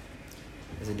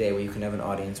is a day where you can have an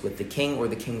audience with the king or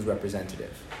the king's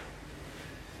representative.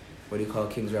 What do you call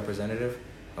a king's representative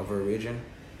over a region?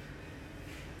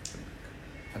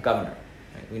 A governor.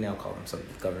 Right? We now call them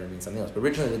governor means something else. But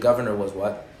originally the governor was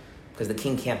what? Because the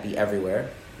king can't be everywhere,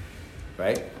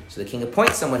 right? So the king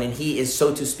appoints someone, and he is,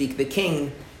 so to speak, the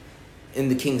king in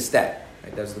the king's stead.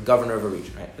 Right? That's the governor of a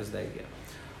region, right? That's the idea.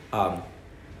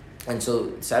 And so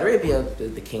in Saudi Arabia,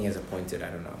 the king is appointed, I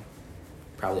don't know,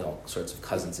 probably all sorts of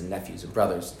cousins and nephews and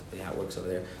brothers, how it works over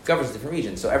there. Governs different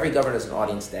regions. So every governor has an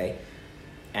audience day.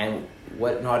 And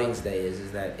what an audience day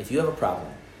is that if you have a problem,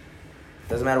 it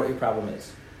doesn't matter what your problem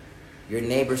is. Your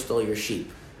neighbor stole your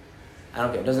sheep. I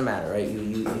don't care. It doesn't matter, right?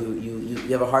 You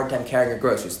have a hard time carrying your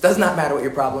groceries. It does not matter what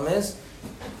your problem is.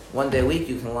 One day a week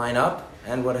you can line up,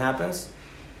 and what happens?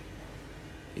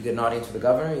 You get an audience with the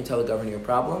governor, you tell the governor your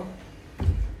problem,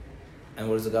 and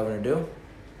what does the governor do?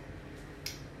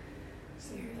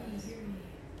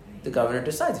 The governor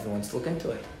decides if he wants to look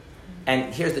into it.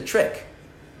 And here's the trick.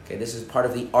 Okay, this is part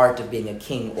of the art of being a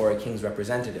king or a king's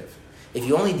representative. If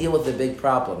you only deal with the big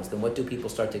problems, then what do people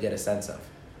start to get a sense of?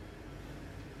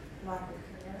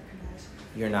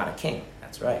 You're not a king.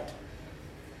 That's right.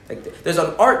 Like there's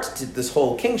an art to this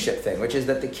whole kingship thing, which is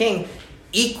that the king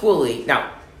equally...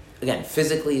 Now, again,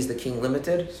 physically is the king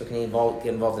limited, so can he get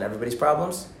involved in everybody's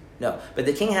problems? No. But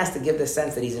the king has to give the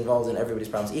sense that he's involved in everybody's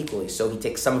problems equally. So he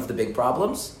takes some of the big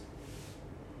problems,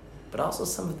 but also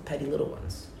some of the petty little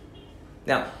ones.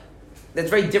 Now, that's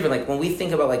very different. Like when we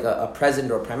think about like a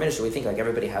president or a prime minister, we think like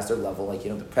everybody has their level. Like,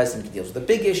 the president deals with the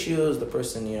big issues. The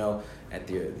person, at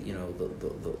the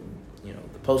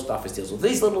the post office deals with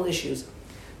these little issues.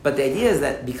 But the idea is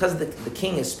that because the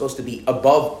king is supposed to be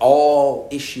above all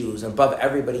issues and above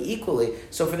everybody equally,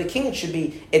 so for the king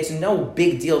it's no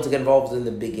big deal to get involved in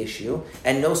the big issue,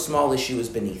 and no small issue is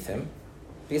beneath him,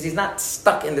 because he's not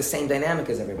stuck in the same dynamic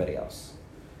as everybody else.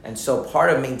 And so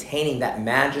part of maintaining that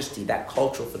majesty, that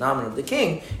cultural phenomenon of the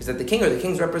king, is that the king or the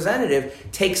king's representative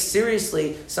takes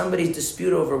seriously somebody's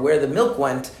dispute over where the milk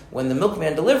went when the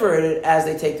milkman delivered it, as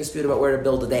they take dispute about where to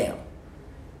build a dam.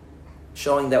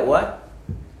 Showing that what?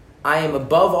 I am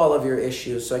above all of your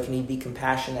issues, so I can be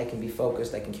compassionate, I can be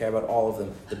focused, I can care about all of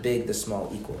them, the big, the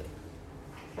small, equally.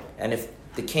 And if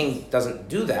the king doesn't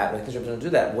do that, or the king's representative doesn't do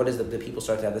that, what is the people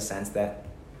start to have the sense that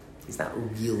he's not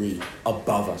really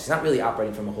above us. He's not really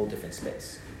operating from a whole different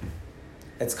space.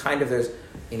 It's kind of, there's,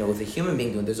 with a human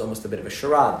being doing, there's almost a bit of a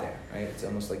charade there, right? It's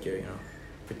almost like you're,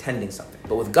 pretending something.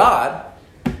 But with God,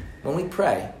 when we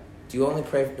pray, are you only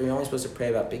supposed to pray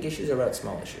about big issues or about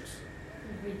small issues?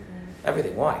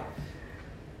 Everything. Why?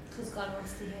 Because God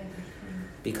wants to hear everything.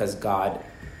 Because God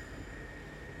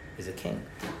is a king.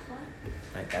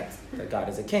 Right? That God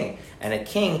is a king. And a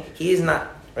king, he is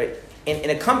not, right? In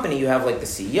a company, you have like the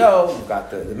CEO, you've got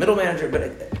the middle manager, but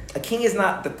a king is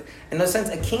not, in no sense,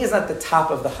 a king is not the top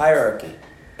of the hierarchy.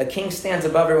 A king stands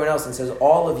above everyone else and says,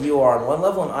 all of you are on one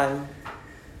level and I'm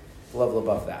the level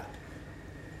above that.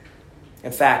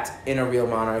 In fact, in a real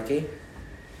monarchy,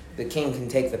 the king can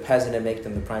take the peasant and make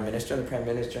them the prime minister, and the prime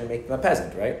minister and make them a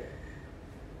peasant, right?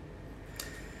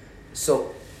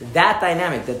 So that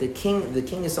dynamic, that the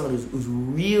king is someone who's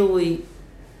really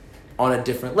on a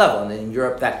different level. And in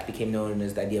Europe, that became known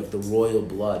as the idea of the royal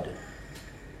blood.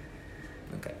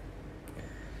 Okay.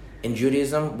 In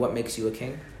Judaism, what makes you a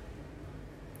king?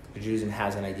 Judaism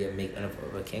has an idea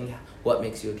of a king. What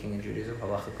makes you a king in Judaism,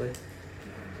 halachically?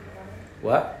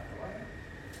 What?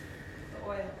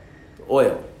 The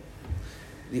oil.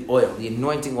 The oil, the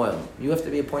anointing oil. You have to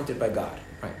be appointed by God,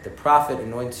 right? The prophet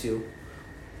anoints you,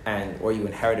 or you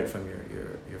inherit it from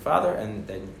your father, and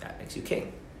then that makes you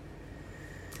king.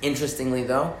 Interestingly,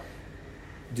 though,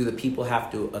 do the people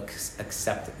have to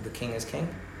accept the king as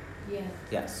king? Yeah.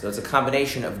 Yes. So it's a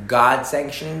combination of God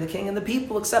sanctioning the king and the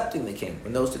people accepting the king.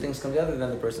 When those two things come together, then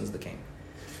the person's the king.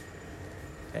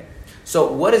 Okay.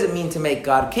 So what does it mean to make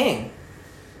God king?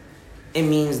 it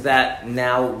means that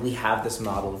now we have this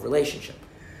model of relationship,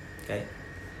 okay?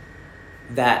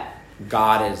 That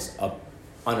God is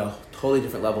on a totally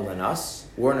different level than us.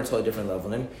 We're on a totally different level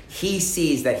than him. He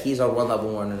sees that he's on one level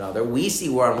and we're on another. We see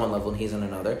we're on one level and he's on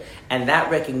another. And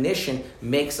that recognition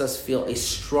makes us feel a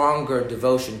stronger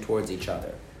devotion towards each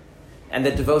other. And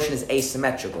the devotion is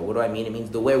asymmetrical. What do I mean? It means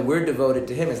the way we're devoted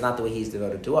to him is not the way he's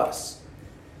devoted to us.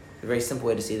 A very simple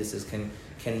way to see this is,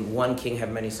 can one king have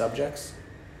many subjects?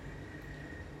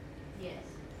 Yes.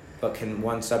 But can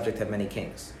one subject have many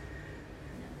kings?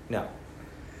 No.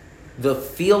 The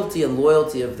fealty and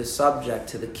loyalty of the subject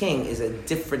to the king is a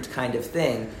different kind of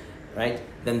thing, right,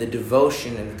 than the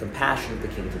devotion and the compassion of the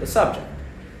king to the subject.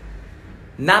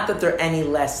 Not that they're any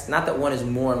less, not that one is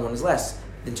more and one is less.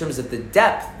 In terms of the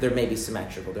depth, there may be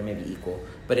symmetrical, there may be equal.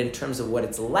 But in terms of what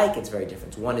it's like, it's very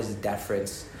different. One is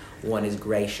deference, one is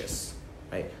gracious,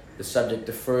 right? The subject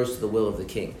defers to the will of the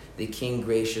king. The king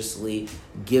graciously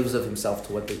gives of himself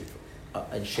to what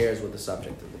and shares with the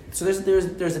subject. So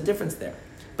there's a difference there.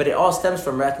 But it all stems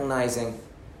from recognizing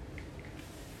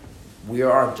we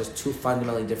are on just two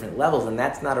fundamentally different levels, and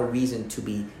that's not a reason to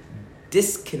be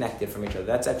disconnected from each other.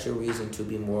 That's actually a reason to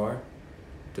be more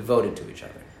devoted to each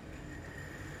other.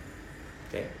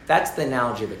 Okay, that's the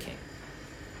analogy of a king.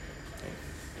 Okay.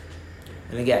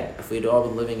 And again, if we had all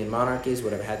been living in monarchies,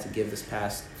 would I have had to give this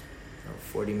past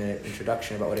 40-minute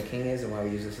introduction about what a king is and why we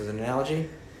use this as an analogy?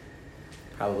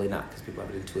 Probably not, because people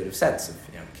have an intuitive sense of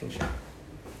kingship.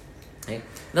 Okay.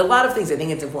 And a lot of things I think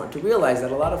it's important to realize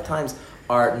that a lot of times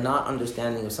our not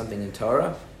understanding of something in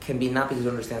Torah can be not because we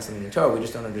don't understand something in Torah, we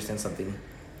just don't understand something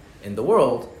in the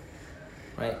world,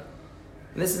 right?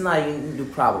 And this is not a new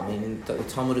problem. I mean, the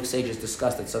Talmudic sages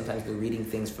discuss that sometimes they're reading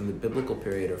things from the biblical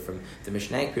period or from the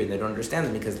Mishnaic period and they don't understand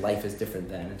them because life is different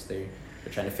then. They're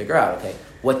trying to figure out, okay,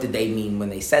 what did they mean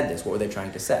when they said this? What were they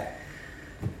trying to say?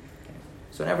 Okay.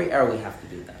 So in every era we have to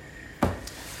do that.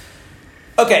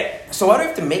 Okay, so why do we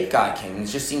have to make God king? It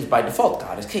just seems by default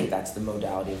God is king. That's the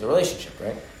modality of the relationship,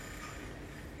 right?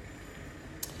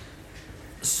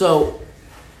 So,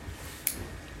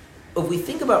 if we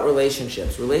think about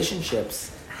relationships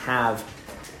have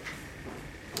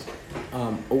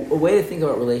a way to think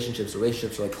about relationships.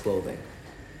 Relationships are like clothing.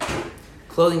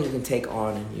 Clothing you can take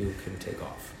on and you can take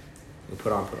off. You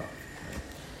put on, put off. Right?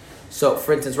 So,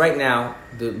 for instance, right now,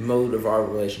 the mode of our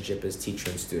relationship is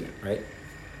teacher and student, right?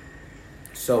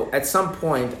 So at some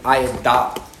point, I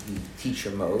adopt the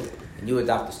teacher mode, and you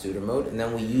adopt the student mode, and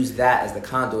then we use that as the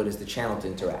conduit, as the channel to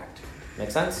interact.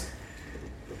 Make sense?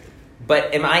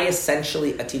 But am I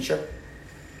essentially a teacher?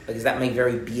 Like, is that my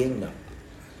very being? No.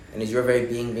 And is your very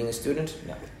being a student?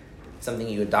 No. It's something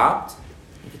you adopt,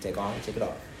 you can take on, you take it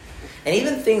off. And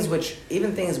even things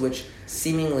which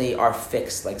seemingly are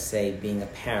fixed, like say being a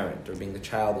parent or being the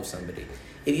child of somebody.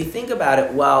 If you think about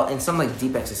it, well, in some like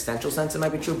deep existential sense it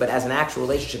might be true, but as an actual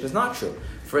relationship it's not true.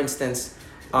 For instance,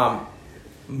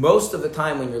 most of the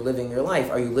time when you're living your life,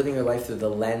 are you living your life through the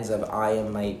lens of I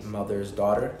am my mother's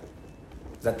daughter?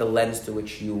 Is that the lens through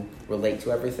which you relate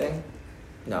to everything?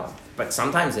 No. But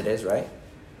sometimes it is, right?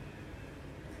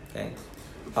 Okay.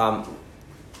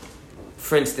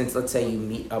 For instance, let's say you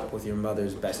meet up with your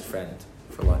mother's best friend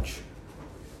for lunch.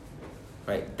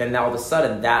 Right? Then all of a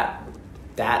sudden that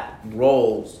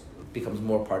role becomes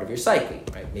more part of your psyche,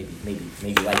 right? Maybe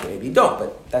you like it, maybe you don't,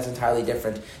 but that's entirely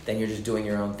different than you're just doing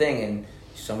your own thing and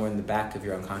somewhere in the back of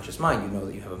your unconscious mind, you know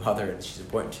that you have a mother and she's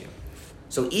important to you.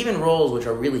 So even roles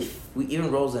and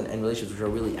relationships which are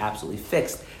really absolutely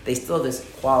fixed, they still have this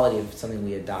quality of something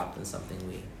we adopt and something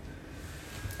we...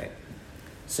 Okay.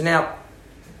 So now,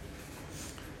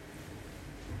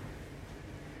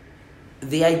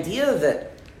 the idea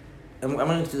that, I'm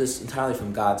going to do this entirely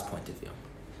from God's point of view.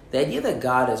 The idea that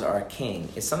God is our king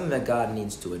is something that God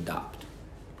needs to adopt.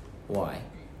 Why?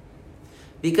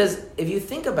 Because if you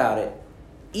think about it,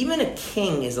 even a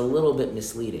king is a little bit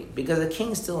misleading, because a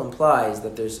king still implies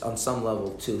that there's, on some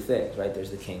level, two things, right?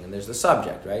 There's the king and there's the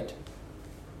subject, right?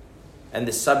 And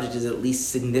the subject is at least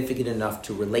significant enough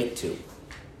to relate to.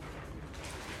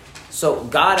 So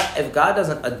if God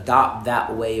doesn't adopt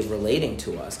that way of relating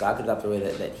to us, God could adopt the way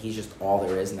that he's just all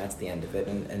there is and that's the end of it,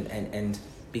 and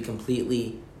be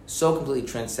so completely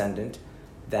transcendent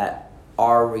that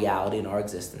our reality and our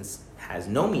existence has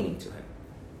no meaning to him.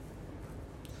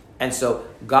 And so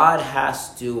God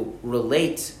has to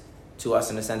relate to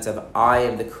us in a sense of I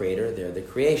am the creator, they're the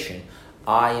creation.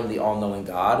 I am the all-knowing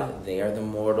God, they are the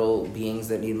mortal beings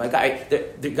that need my God.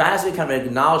 There has to be kind of an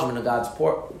acknowledgement of God's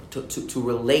to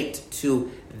relate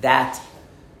to that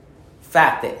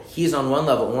fact that he's on one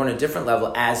level and we're on a different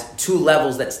level as two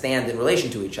levels that stand in relation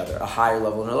to each other, a higher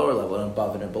level and a lower level, an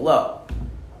above and a below.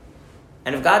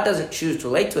 And if God doesn't choose to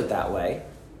relate to it that way,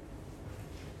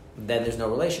 then there's no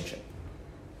relationship.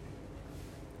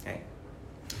 Okay?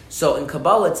 So in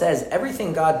Kabbalah it says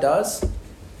everything God does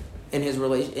in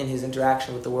his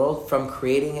interaction with the world, from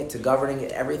creating it to governing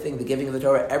it, everything, the giving of the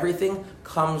Torah, everything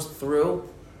comes through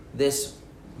this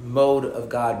mode of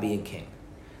God being king.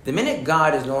 The minute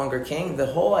God is no longer king, the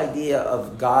whole idea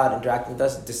of God interacting with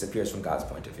us disappears from God's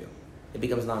point of view. It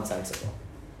becomes nonsensical.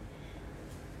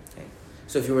 Okay?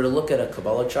 So if you were to look at a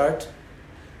Kabbalah chart,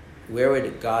 where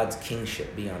would God's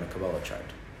kingship be on a Kabbalah chart?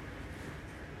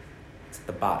 It's at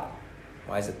the bottom.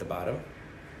 Why is it the bottom?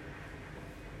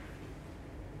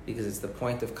 Because it's the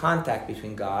point of contact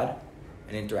between God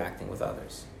and interacting with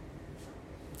others.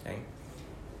 Okay?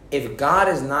 If God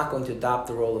is not going to adopt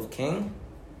the role of king,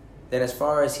 then as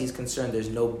far as he's concerned,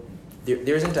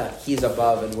 there isn't a he's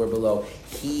above and we're below.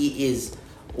 He is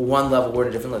one level, we're at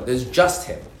a different level. There's just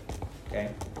him. Okay?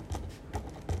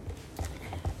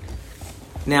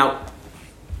 Now,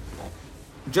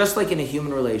 just like in a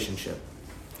human relationship,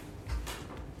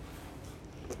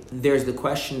 there's the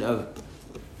question of,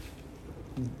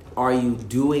 are you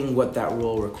doing what that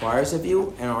role requires of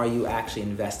you, and are you actually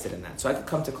invested in that? So I could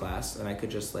come to class and I could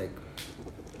just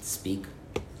speak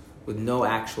with no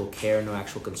actual care, no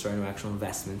actual concern, no actual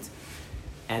investment,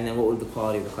 and then what would the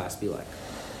quality of the class be like?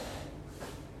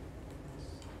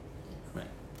 Right.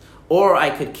 Or I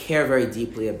could care very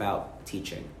deeply about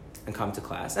teaching and come to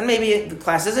class. And maybe the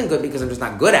class isn't good because I'm just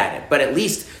not good at it, but at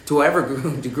least to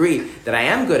whatever degree that I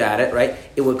am good at it, right,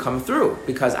 it would come through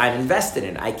because I'm invested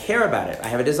in it. I care about it. I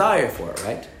have a desire for it,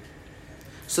 right?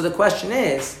 So the question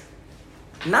is,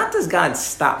 not does God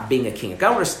stop being a king. If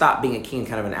God were to stop being a king in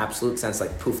kind of an absolute sense,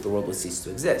 like poof, the world would cease to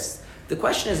exist. The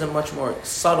question is a much more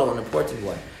subtle and important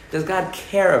one. Does God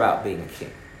care about being a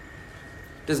king?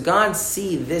 Does God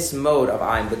see this mode of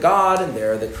I'm the God and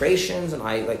there are the creations and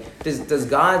does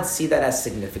God see that as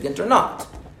significant or not?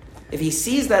 If he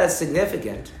sees that as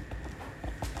significant,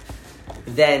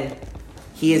 then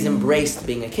he has embraced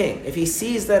being a king. If he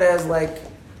sees that as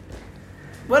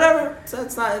whatever, so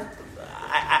it's not,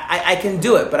 I can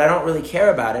do it, but I don't really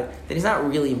care about it, then he's not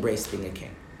really embraced being a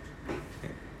king.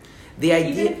 The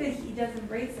idea, even if he does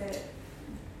embrace it,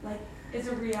 is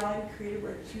a reality created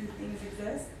where two things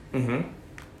exist? Mm-hmm.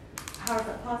 How is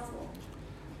that possible?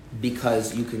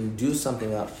 Because you can do something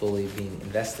without fully being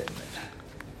invested in it.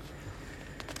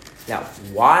 Now,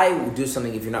 why do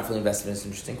something if you're not fully invested in it is an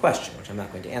interesting question, which I'm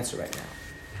not going to answer right now.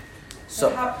 So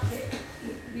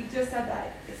we just said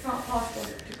that it's not possible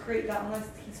to create that unless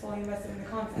he's fully invested in the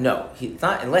concept. No, he's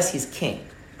not, unless he's king.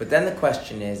 But then the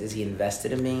question is he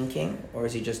invested in being king, or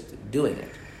is he just doing it?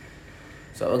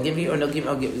 So I'll give you, we'll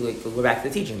go back to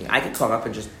the teaching. I could come up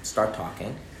and just start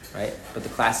talking, right? But the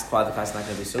quality of the class is not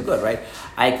going to be so good, right?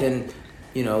 I can,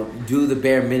 do the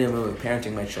bare minimum of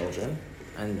parenting my children,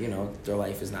 and, their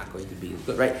life is not going to be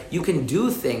good, right? You can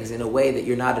do things in a way that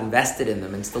you're not invested in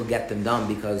them and still get them done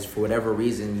because for whatever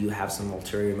reason you have some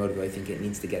ulterior motive. I think it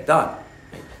needs to get done.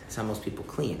 Right? That's how most people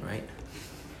clean, right?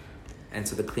 And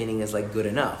so the cleaning is good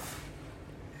enough,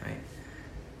 right?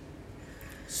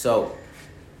 So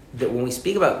that when we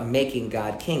speak about making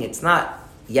God king, it's not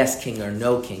yes king or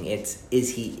no king. It's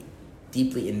is he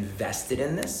deeply invested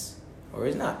in this or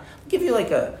is not? I'll give you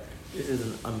this is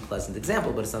an unpleasant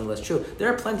example, but it's nonetheless true.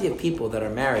 There are plenty of people that are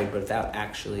married but without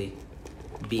actually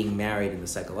being married in the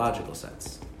psychological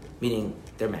sense. Meaning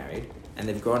they're married and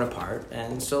they've grown apart,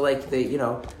 and so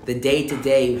the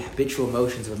day-to-day habitual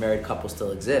emotions of a married couple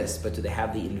still exist, but do they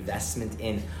have the investment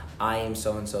in I am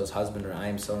so-and-so's husband or I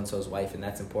am so-and-so's wife and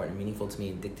that's important and meaningful to me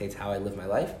and dictates how I live my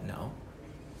life? No.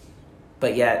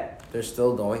 But yet they're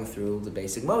still going through the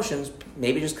basic motions,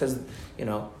 maybe just because,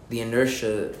 the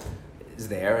inertia is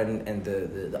there and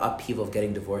the upheaval of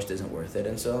getting divorced isn't worth it,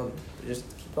 and so just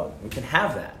keep going. We can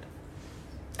have that.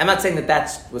 I'm not saying that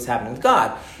that's what's happening with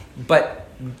God, but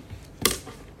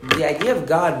the idea of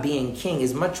God being king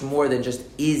is much more than just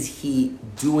is he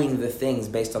doing the things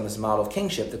based on this model of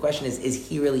kingship. The question is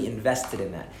he really invested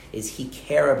in that? Is he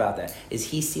care about that? Is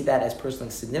he see that as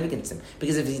personally significant to him?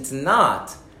 Because if it's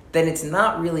not, then it's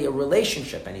not really a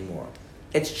relationship anymore.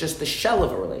 It's just the shell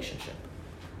of a relationship.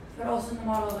 But also in the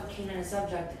model of a king and a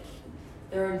subject,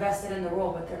 they're invested in the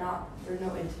role, but there's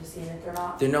no intimacy in it.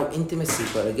 There's no intimacy,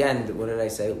 but again, what did I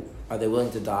say? Are they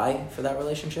willing to die for that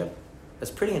relationship?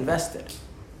 That's pretty invested.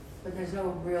 But there's no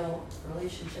real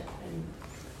relationship.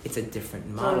 It's a different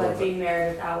model. So being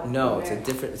married without. No, it's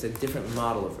a different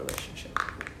model of relationship.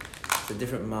 It's a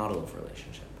different model of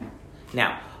relationship.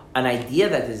 Now, an idea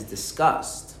that is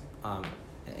discussed,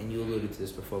 and you alluded to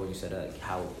this before when you said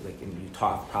how when you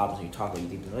talk problems and you talk about you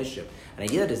deep in the relationship. An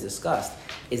idea that is discussed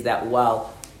is that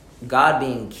while God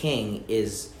being king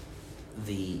is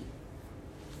the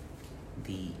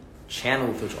channel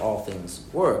with which all things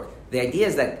work. The idea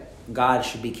is that God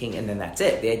should be king and then that's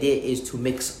it. The idea is to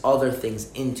mix other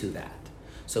things into that.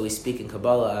 So we speak in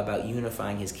Kabbalah about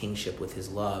unifying his kingship with his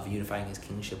love, unifying his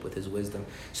kingship with his wisdom,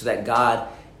 so that God,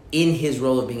 in his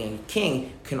role of being a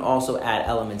king, can also add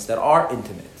elements that are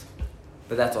intimate.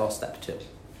 But that's all step 2.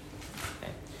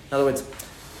 Okay? In other words,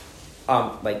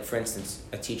 like for instance,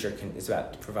 a teacher is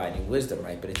about providing wisdom,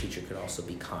 right? But a teacher could also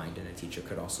be kind, and a teacher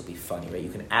could also be funny, right? You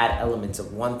can add elements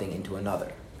of one thing into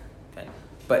another. Okay?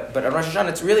 But on Rosh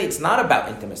Hashanah, it's not about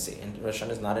intimacy. And Rosh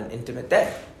Hashanah is not an intimate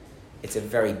day. It's a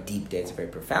very deep day. It's a very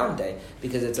profound day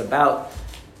because it's about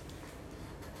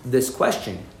this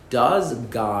question: does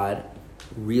God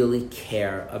really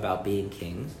care about being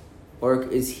king, or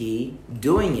is he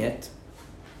doing it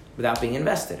without being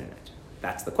invested in it?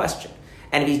 That's the question.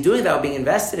 And if he's doing it without being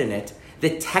invested in it,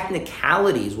 the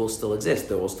technicalities will still exist.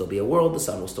 There will still be a world, the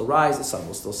sun will still rise, the sun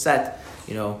will still set,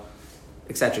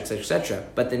 etc., etc., etc.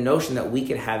 But the notion that we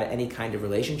can have any kind of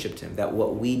relationship to him, that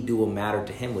what we do will matter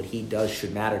to him, what he does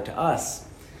should matter to us,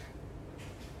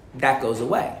 that goes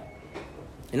away.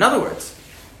 In other words,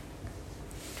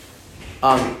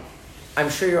 I'm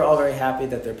sure you're all very happy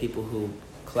that there are people who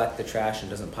collect the trash and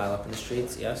doesn't pile up in the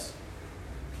streets, yes?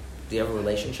 Do you have a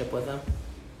relationship with them?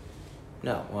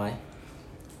 No. Why?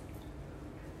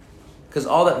 Because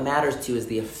all that matters to you is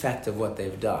the effect of what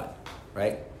they've done,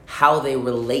 right? How they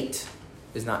relate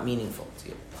is not meaningful to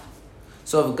you.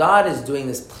 So if God is doing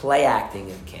this play acting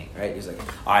in king, right? He's like,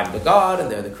 I'm the God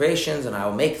and they're the creations and I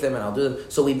will make them and I'll do them.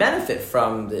 So we benefit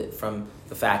from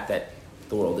the fact that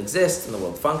the world exists and the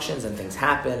world functions and things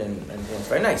happen and it's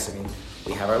very nice. I mean,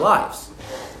 we have our lives.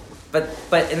 But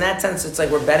in that sense, it's like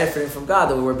we're benefiting from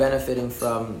God, that we're benefiting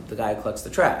from the guy who collects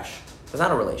the trash. It's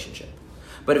not a relationship.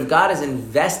 But if God is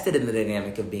invested in the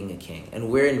dynamic of being a king, and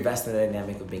we're invested in the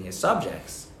dynamic of being his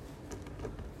subjects,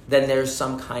 then there's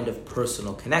some kind of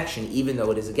personal connection, even though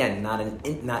it is, again, not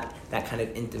that kind of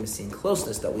intimacy and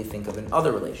closeness that we think of in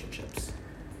other relationships.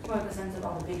 What the sense of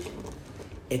obligation?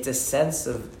 It's a sense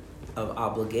of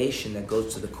obligation that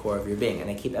goes to the core of your being.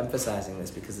 And I keep emphasizing this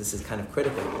because this is kind of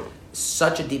critical.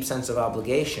 Such a deep sense of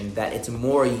obligation that it's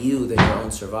more you than your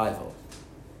own survival.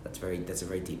 That's a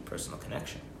very deep personal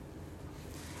connection.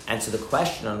 And so the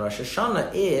question on Rosh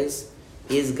Hashanah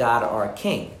is God our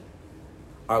king?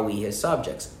 Are we his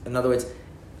subjects? In other words,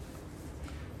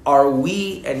 are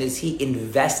we and is he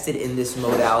invested in this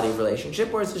modality of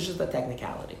relationship, or is this just a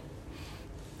technicality?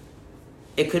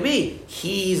 It could be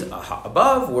he's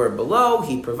above, we're below,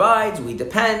 he provides, we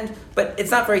depend, but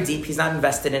it's not very deep. He's not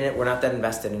invested in it, we're not that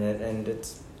invested in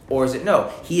it, or is it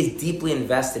no? He is deeply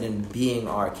invested in being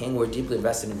our king, we're deeply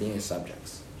invested in being his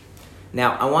subjects.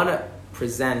 Now, I want to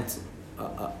present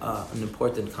an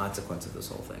important consequence of this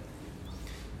whole thing.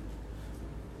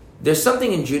 There's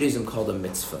something in Judaism called a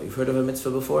mitzvah. You've heard of a mitzvah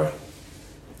before?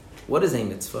 What is a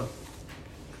mitzvah?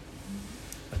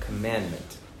 A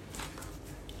commandment.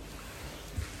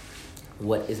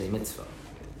 What is a mitzvah?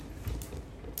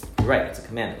 You're right, it's a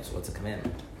commandment. So what's a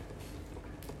commandment?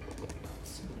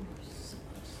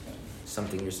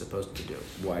 Something you're supposed to do.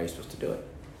 Why are you supposed to do it?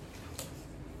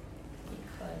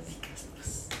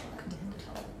 Because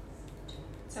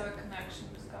So a connection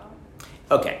with God.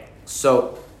 Okay,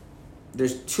 so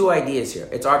there's two ideas here.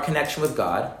 It's our connection with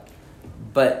God,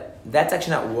 but that's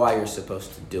actually not why you're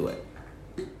supposed to do it.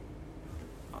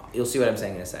 You'll see what I'm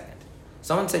saying in a second.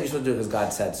 Someone said you're supposed to do it because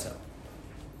God said so.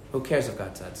 Who cares if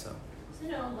God said so?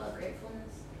 Isn't it all about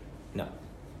gratefulness? No. Are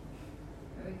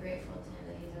we grateful to him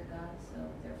that he's our God, so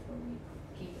therefore we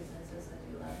keep his mitzvahs because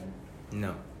we love him?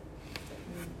 No.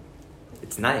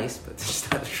 It's nice, but it's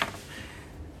not true.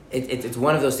 It's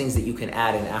one of those things that you can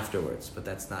add in afterwards, but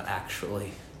that's not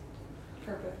actually...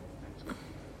 Perfect.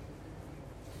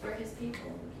 We're his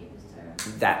people, we keep his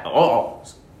Torah.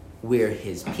 We're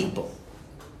his people.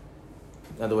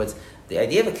 In other words, the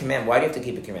idea of a command, why do you have to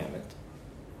keep a commandment?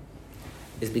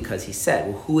 Is because he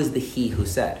said. Well, who is the he who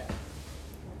said?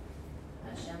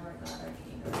 Hashem, our God, our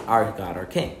King. Our God, our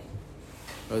King. In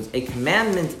other words, a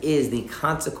commandment is the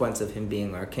consequence of him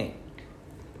being our King.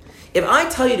 If I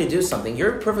tell you to do something,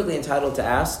 you're perfectly entitled to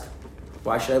ask,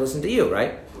 why should I listen to you,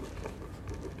 right?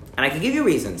 And I can give you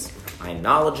reasons. I'm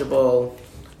knowledgeable.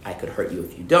 I could hurt you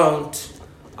if you don't.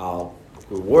 I'll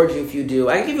reward you if you do.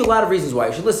 I can give you a lot of reasons why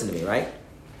you should listen to me, right? Does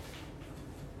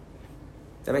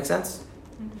that make sense?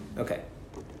 Mm-hmm. Okay.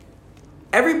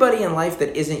 Everybody in life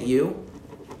that isn't you,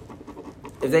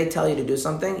 if they tell you to do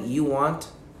something, you want,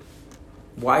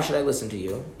 why should I listen to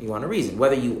you? You want a reason.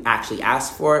 Whether you actually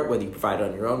ask for it, whether you provide it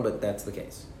on your own, but that's the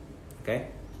case. Okay?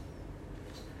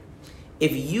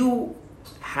 if you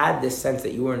had this sense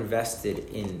that you were invested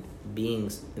in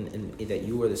beings, that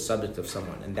you were the subject of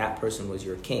someone, and that person was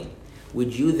your king,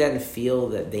 would you then feel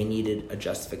that they needed a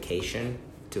justification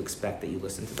to expect that you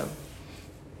listen to them?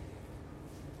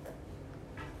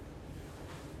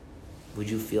 Would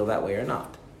you feel that way or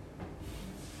not?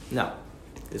 No.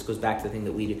 This goes back to the thing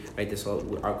that we do, right? This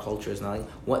whole, our culture is not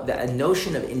like a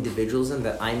notion of individualism,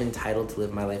 that I'm entitled to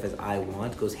live my life as I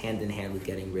want, goes hand in hand with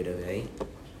getting rid of a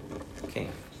king.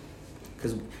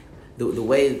 Because the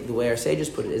way our sages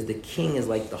put it is, the king is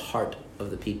like the heart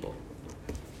of the people.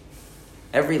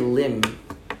 Every limb,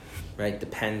 right,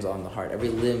 depends on the heart. Every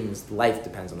limb's life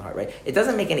depends on the heart, right? It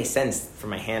doesn't make any sense for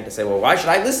my hand to say, well, why should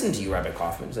I listen to you, Rabbi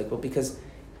Kaufman? It's like, well, because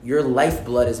your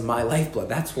lifeblood is my lifeblood.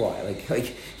 That's why.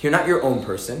 Like you're not your own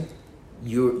person.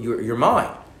 You're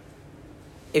mine.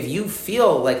 If you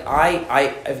feel like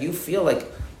if you feel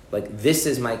like this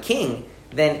is my king,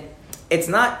 then it's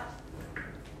not.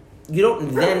 You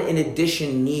don't then, in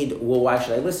addition, need, well, why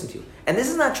should I listen to you? And this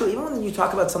is not true. Even when you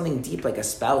talk about something deep like a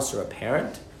spouse or a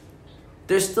parent,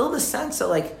 there's still the sense that,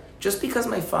 like, just because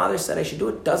my father said I should do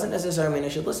it doesn't necessarily mean I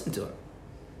should listen to him.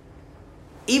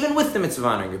 Even with the mitzvah of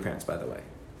honoring your parents, by the way.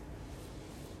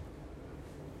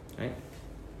 Right?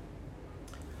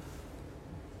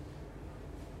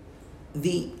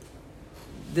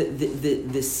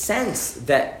 The sense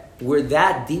that we're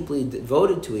that deeply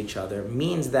devoted to each other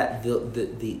means that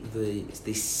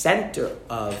the center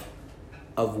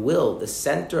of will, the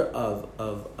center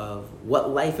of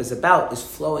what life is about, is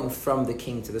flowing from the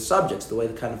king to the subjects, the way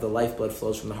the kind of the lifeblood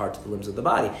flows from the heart to the limbs of the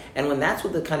body. And when that's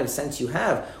what the kind of sense you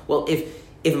have, well,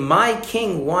 if my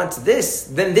king wants this,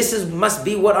 then this must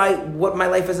be what my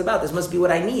life is about. This must be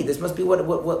what I need. This must be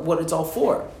what it's all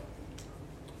for.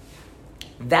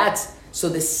 So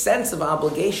this sense of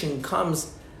obligation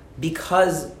comes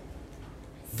because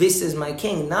this is my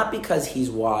king, not because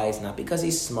he's wise, not because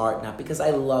he's smart, not because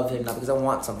I love him, not because I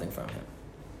want something from him.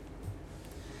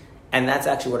 And that's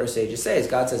actually what our sages say, is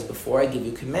God says, before I give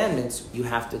you commandments, you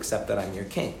have to accept that I'm your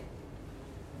king.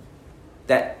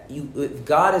 That if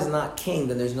God is not king,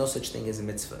 then there's no such thing as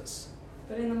mitzvahs.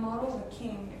 But in the model of a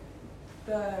king,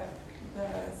 the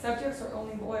subjects are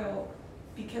only loyal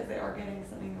because they are getting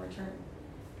something in return.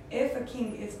 If a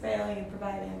king is failing in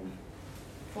providing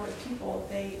for his people,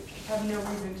 they have no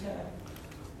reason to.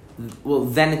 Well,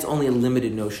 then it's only a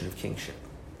limited notion of kingship.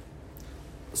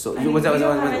 So we don't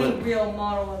have any real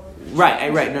model of.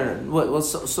 Right. No. Well,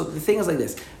 so the thing is like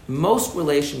this. Most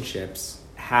relationships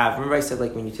have. Remember, I said,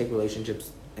 like, when you take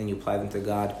relationships and you apply them to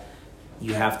God,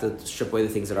 you have to strip away the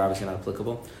things that are obviously not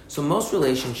applicable. So most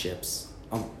relationships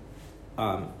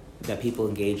that people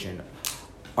engage in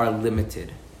are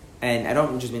limited. And I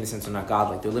don't just mean in the sense they're not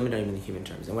godlike, they're limited even in human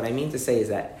terms. And what I mean to say is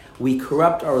that we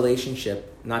corrupt our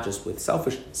relationship not just with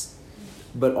selfishness,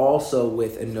 but also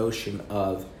with a notion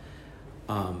of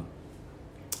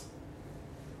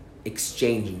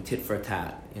exchanging tit for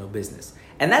tat, business.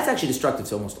 And that's actually destructive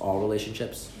to almost all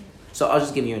relationships. So I'll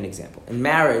just give you an example. In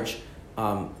marriage,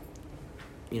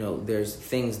 there's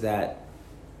things that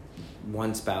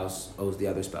one spouse owes the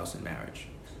other spouse in marriage.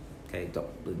 Okay,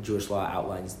 the Jewish law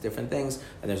outlines different things,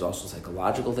 and there's also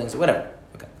psychological things, or whatever.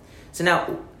 Okay, so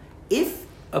now, if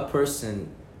a person's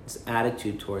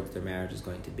attitude towards their marriage is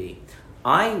going to be,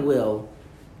 I will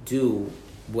do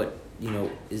what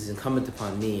is incumbent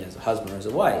upon me as a husband or as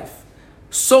a wife,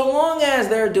 so long as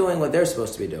they're doing what they're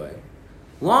supposed to be doing.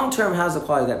 Long term, how's the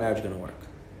quality of that marriage going to work?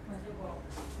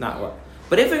 Not well.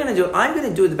 But if they're going to do it, I'm going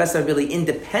to do it the best I'm really,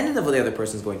 independent of what the other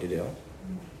person's going to do.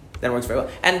 That works very well.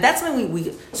 And that's something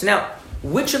we so now,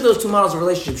 which of those two models of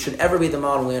relationship should ever be the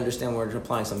model we understand when we're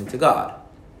applying something to God?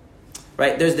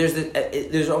 Right? There's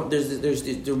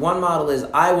the one model is,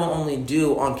 I will only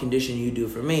do on condition you do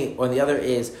for me, or the other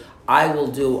is, I will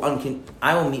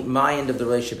meet my end of the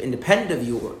relationship independent of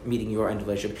you meeting your end of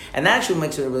the relationship. And that actually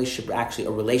makes a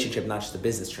relationship, not just a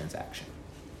business transaction.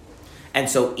 And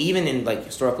so even in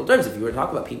historical terms, if you were to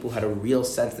talk about people who had a real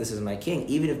sense, this is my king,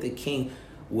 even if the king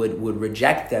would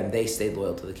reject them, they stayed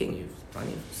loyal to the king.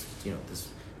 There's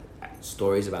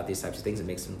stories about these types of things that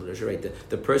makes them literature, right?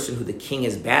 The person who the king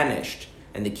has banished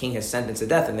and the king has sentenced to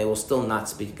death, and they will still not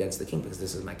speak against the king because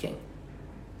this is my king.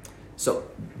 So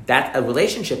that a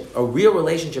real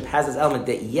relationship has this element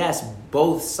that, yes,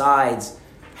 both sides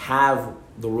have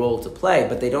the role to play,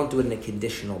 but they don't do it in a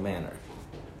conditional manner.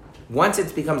 Once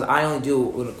it becomes, I only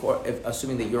do,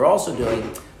 assuming that you're also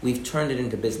doing, we've turned it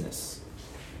into business.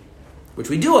 Which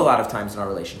we do a lot of times in our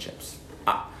relationships.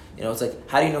 It's like,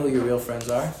 how do you know who your real friends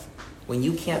are? When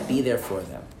you can't be there for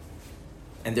them,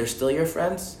 and they're still your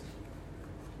friends,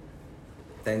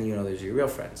 then those are your real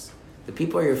friends. The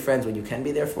people are your friends when you can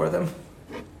be there for them,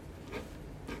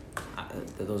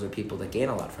 those are people that gain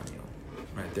a lot from you.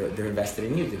 Right? They're invested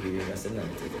in you. You're invested in them.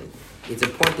 It's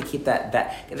important to keep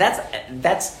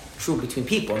that's true between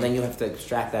people, and then you have to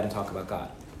extract that and talk about God.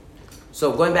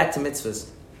 So going back to mitzvahs,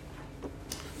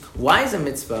 why is a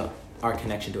mitzvah our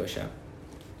connection to Hashem?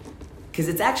 Because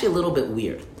it's actually a little bit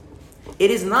weird.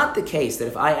 It is not the case that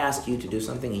if I ask you to do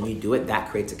something and you do it, that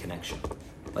creates a connection.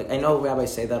 Like, I know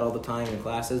rabbis say that all the time in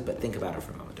classes, but think about it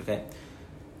for a moment, okay?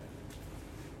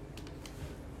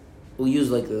 We'll use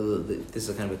this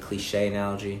is kind of a cliche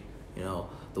analogy.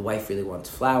 The wife really wants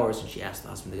flowers, and she asks the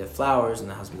husband to get flowers, and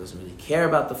the husband doesn't really care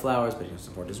about the flowers, but he wants to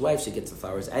support his wife, so he gets the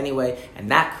flowers anyway,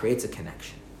 and that creates a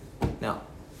connection. Now,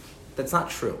 that's not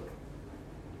true.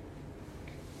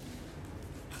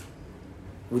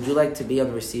 Would you like to be on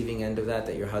the receiving end of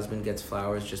that your husband gets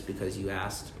flowers just because you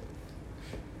asked?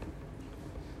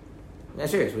 I'm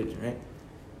serious, right?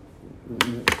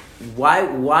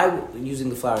 Why using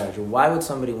the flower analogy, why would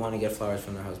somebody want to get flowers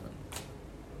from their husband?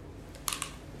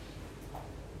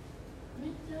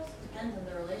 It also depends on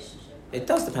the relationship. It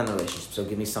does depend on the relationship, so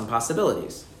give me some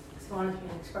possibilities. It's going to be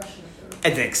an expression of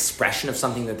It's an expression of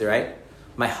something that they're right.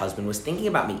 My husband was thinking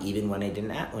about me even when I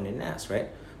didn't ask, right?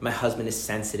 My husband is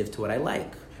sensitive to what I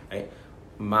like, right?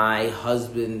 My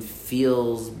husband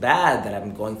feels bad that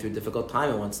I'm going through a difficult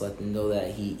time and wants to let them know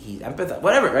that he empathizes,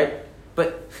 whatever, right?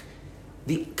 But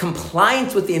the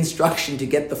compliance with the instruction to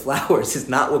get the flowers is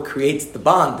not what creates the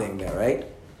bonding there, right?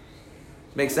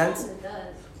 Make sense? Sometimes it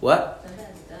does. What?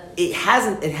 Sometimes it does. It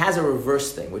hasn't. It has a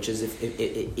reverse thing, which is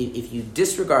if you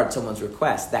disregard someone's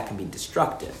request, that can be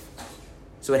destructive.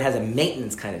 So it has a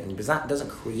maintenance kind of thing, but it doesn't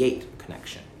create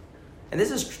connection. And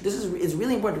this is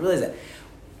really important to realize that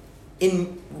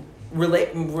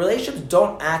relationships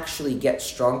don't actually get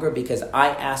stronger because I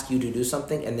ask you to do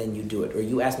something and then you do it, or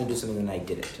you ask me to do something and I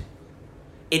did it.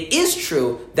 It is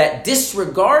true that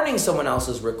disregarding someone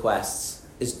else's requests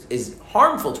is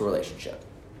harmful to a relationship.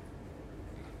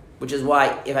 Which is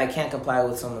why if I can't comply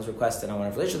with someone's request and I want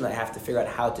a relationship, I have to figure out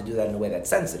how to do that in a way that's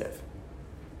sensitive.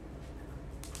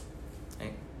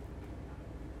 Okay?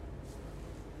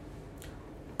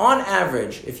 On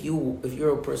average, if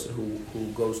you're a person who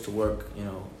goes to work,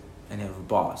 and you have a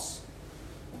boss,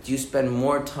 do you spend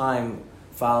more time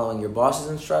following your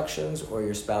boss's instructions or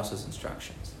your spouse's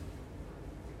instructions?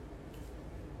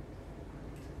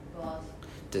 Boss.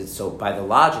 So by the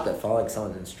logic that following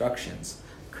someone's instructions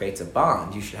creates a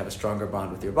bond, you should have a stronger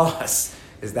bond with your boss.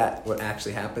 Is that what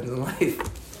actually happens in life?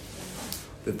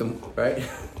 Right? Right?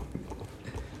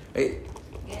 Again,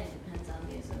 it depends on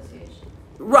the association.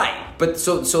 Right, but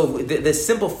so the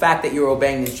simple fact that you're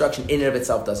obeying the instruction in and of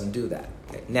itself doesn't do that.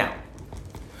 Okay. Now,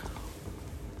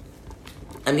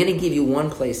 I'm going to give you one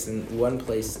place in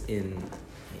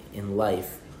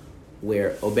life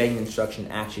where obeying the instruction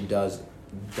actually does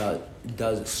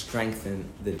strengthen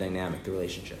the dynamic, the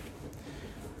relationship.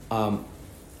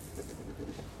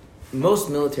 Most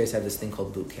militaries have this thing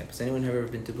called boot camp. Has anyone ever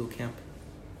been to boot camp?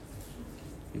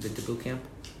 You've been to boot camp?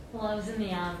 Well, I was in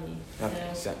the army.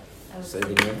 Okay, So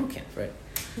you've been in boot camp, right?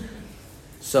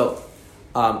 So,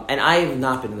 and I have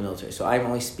not been in the military, so I'm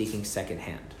only speaking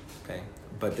secondhand, okay?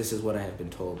 But this is what I have been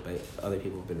told by other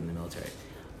people who've been in the military.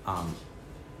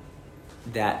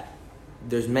 That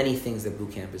there's many things that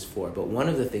boot camp is for, but one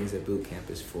of the things that boot camp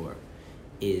is for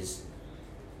is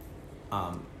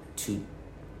to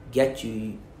get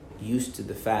you used to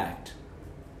the fact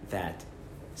that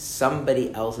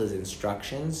somebody else's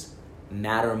instructions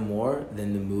matter more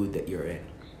than the mood that you're in.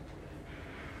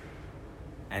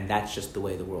 And that's just the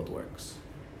way the world works.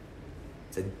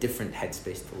 It's a different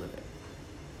headspace to live in.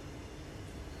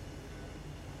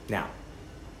 Now,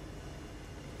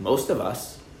 most of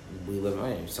us, we live,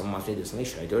 if someone wants me to do something,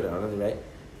 should I do it? I don't know, right?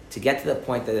 To get to the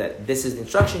point that this is the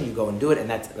instruction, you go and do it, and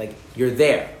that's like, you're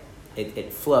there.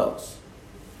 It flows.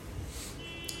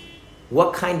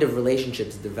 What kind of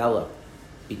relationships develop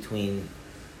between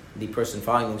the person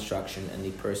following the instruction and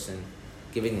the person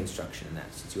giving the instruction in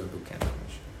that, since you're in boot camp?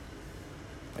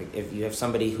 Like, if you have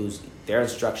somebody whose their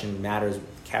instruction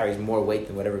carries more weight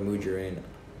than whatever mood you're in,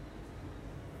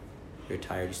 you're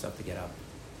tired, you still have to get up.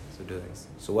 So do things.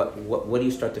 So what do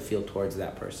you start to feel towards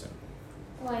that person?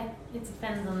 Well, it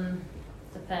depends on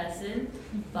the person,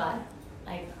 but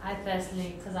like I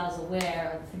personally, because I was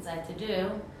aware of the things I had to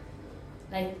do,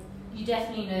 like you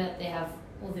definitely know that they have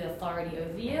all the authority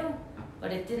over you,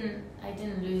 but I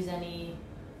didn't lose any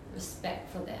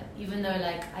respect for them, even though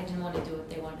like I didn't want to do what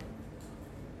they wanted.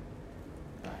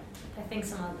 But I think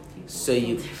some other people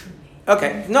feel differently.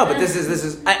 Okay, no, but this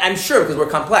is I'm sure because we're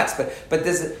complex, but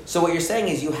this is, so what you're saying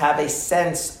is you have a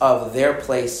sense of their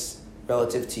place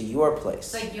relative to your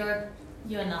place. Like you're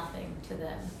nothing to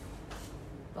them,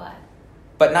 but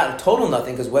but not a total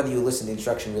nothing, because whether you listen to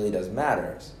instruction really does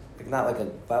matter. Like not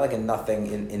like a nothing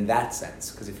in that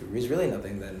sense, because if it is really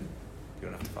nothing, then you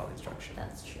don't have to follow the instruction.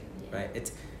 That's true. Yeah.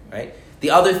 Right? Right. The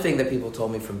other thing that people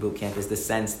told me from boot camp is the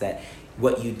sense that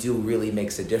what you do really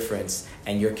makes a difference,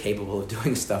 and you're capable of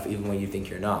doing stuff even when you think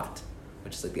you're not,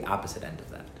 which is like the opposite end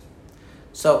of that.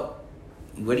 So,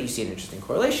 what do you see an interesting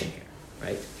correlation here,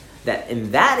 right? That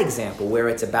in that example, where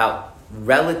it's about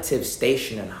relative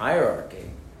station and hierarchy,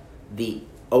 the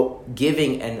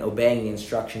giving and obeying the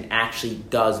instruction actually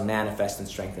does manifest and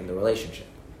strengthen the relationship.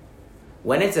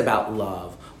 When it's about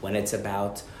love, when it's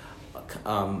about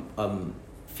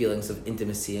feelings of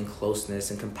intimacy and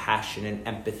closeness and compassion and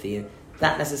empathy,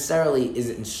 that necessarily is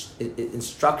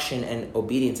instruction, and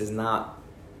obedience is not,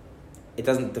 it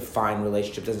doesn't define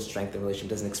relationship, doesn't strengthen relationship,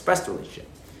 doesn't express the relationship.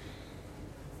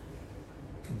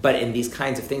 But in these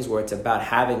kinds of things where it's about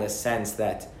having a sense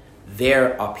that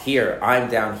they're up here, I'm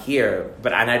down here,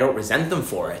 and I don't resent them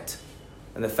for it,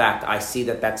 and the fact I see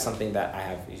that that's something that I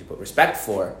have, you put respect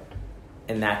for,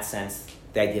 in that sense,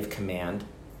 the idea of command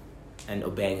and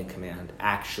obeying a command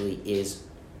actually is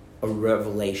a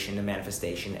revelation, a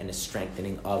manifestation, and a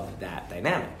strengthening of that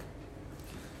dynamic.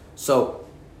 So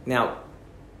now,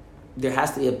 there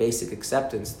has to be a basic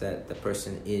acceptance that the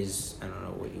person is, I don't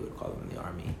know what you would call them in the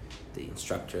army, the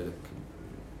instructor,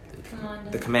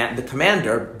 the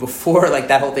commander, before like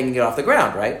that whole thing can get off the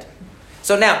ground, right?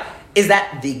 So now, is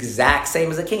that the exact same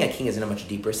as a king? A king is in a much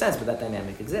deeper sense, but that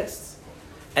dynamic exists.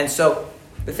 And so,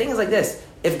 the thing is like this: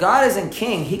 if God isn't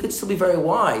king, he could still be very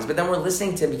wise, but then we're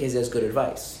listening to him because he has good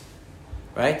advice,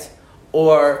 right?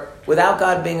 Or without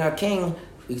God being our king,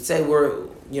 we could say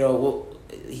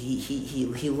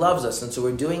he loves us, and so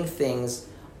we're doing things.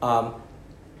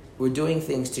 We're doing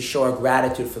things to show our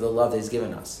gratitude for the love that he's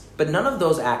given us. But none of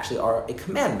those actually are a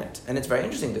commandment, and it's very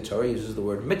interesting. The Torah uses the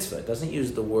word mitzvah. It doesn't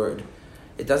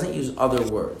use other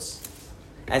words.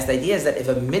 As the idea is that if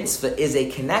a mitzvah is a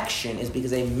connection, is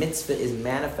because a mitzvah is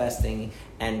manifesting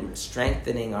and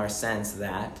strengthening our sense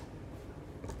that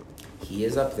he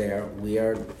is up there, we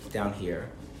are down here.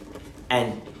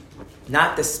 And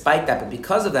not despite that, but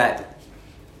because of that,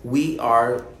 we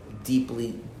are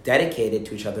deeply dedicated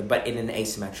to each other, but in an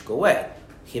asymmetrical way.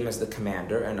 Him as the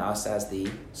commander and us as the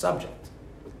subject.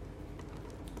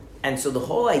 And so the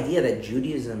whole idea that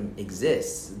Judaism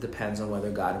exists depends on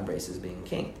whether God embraces being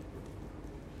king.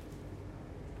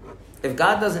 If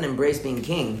God doesn't embrace being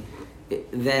king,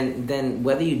 then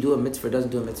whether you do a mitzvah or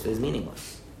doesn't do a mitzvah is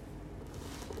meaningless.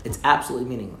 It's absolutely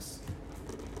meaningless.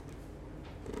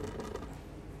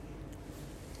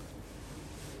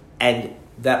 And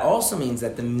that also means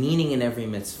that the meaning in every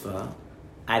mitzvah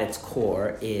at its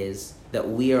core is that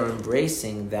we are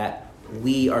embracing that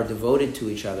we are devoted to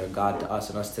each other, God to us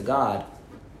and us to God,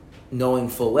 knowing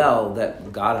full well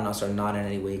that God and us are not in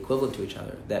any way equivalent to each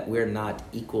other, that we're not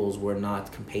equals, we're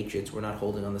not compatriots, we're not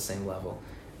holding on the same level.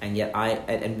 And yet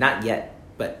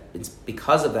but it's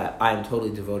because of that, I am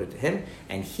totally devoted to him,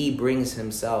 and he brings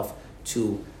himself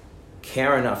to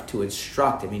care enough to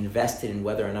instruct and be invested in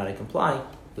whether or not I comply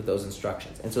with those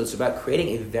instructions. And so it's about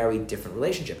creating a very different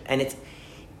relationship. And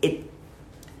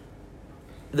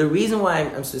the reason why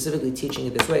I'm specifically teaching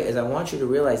it this way is I want you to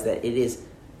realize that it's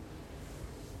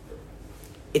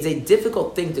a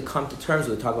difficult thing to come to terms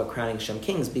with, talk about crowning Hashem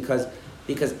kings, because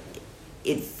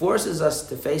it forces us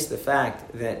to face the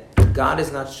fact that God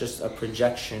is not just a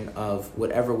projection of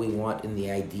whatever we want in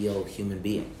the ideal human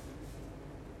being.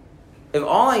 If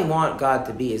all I want God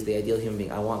to be is the ideal human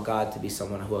being, I want God to be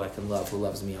someone who I can love, who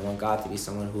loves me. I want God to be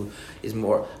someone who is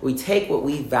more... We take what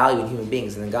we value in human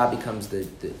beings, and then God becomes the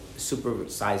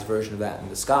supersized version of that in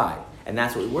the sky. And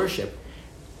that's what we worship.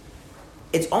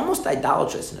 It's almost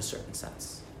idolatrous in a certain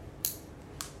sense.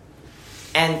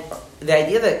 And the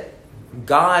idea that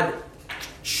God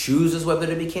chooses whether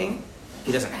to be king,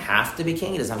 he doesn't have to be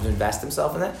king, he doesn't have to invest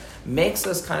himself in that, makes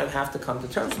us kind of have to come to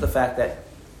terms with the fact that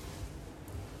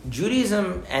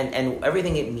Judaism and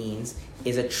everything it means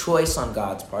is a choice on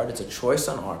God's part. It's a choice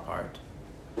on our part,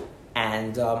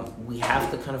 and we have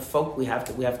to kind of we have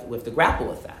to grapple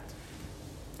with that.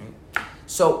 Right?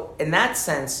 So, in that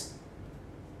sense,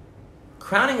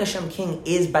 crowning Hashem king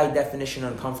is by definition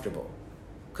uncomfortable,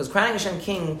 because crowning Hashem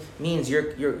king means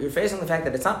you're facing the fact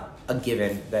that it's not a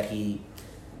given that he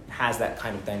has that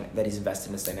kind of thing, that he's invested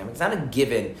in this dynamic. It's not a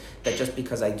given that just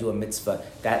because I do a mitzvah,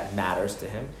 that matters to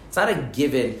him. It's not a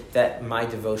given that my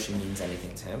devotion means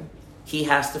anything to him. He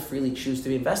has to freely choose to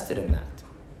be invested in that.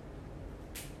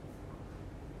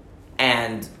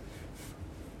 And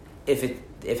if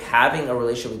if having a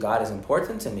relationship with God is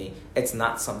important to me, it's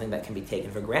not something that can be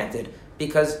taken for granted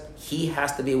because he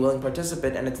has to be a willing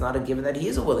participant, and it's not a given that he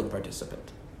is a willing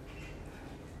participant.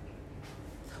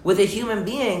 With a human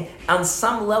being, on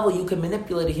some level you can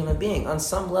manipulate a human being. On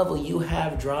some level you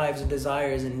have drives and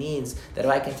desires and needs that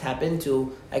if I can tap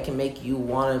into, I can make you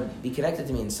want to be connected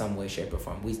to me in some way, shape, or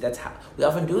form. We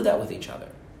often do that with each other.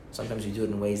 Sometimes we do it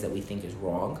in ways that we think is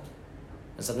wrong,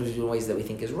 and sometimes we do it in ways that we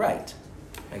think is right.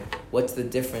 Like, what's the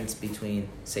difference between,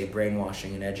 say,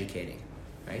 brainwashing and educating,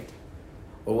 right?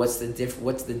 Or what's the difference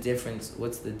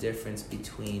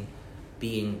between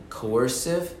being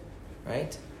coercive,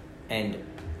 right, and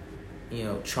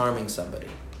charming somebody?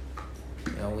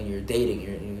 When you're dating,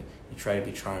 you try to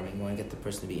be charming. You want to get the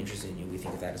person to be interested in you. We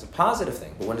think of that as a positive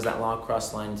thing. But when does that law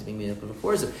cross the line into being manipulative or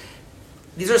coercive?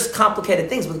 These are complicated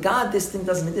things. With God, this thing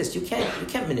doesn't exist. You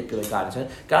can't manipulate God.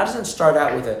 God doesn't start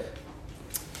out with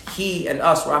he and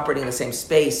us were operating in the same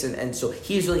space, and so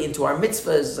he's really into our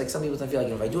mitzvahs. Like some people feel like,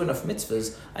 if I do enough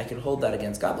mitzvahs, I can hold that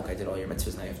against God. Look, I did all your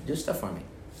mitzvahs, now you have to do stuff for me.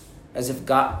 As if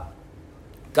God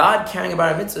caring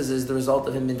about our mitzvahs is the result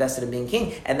of him invested in being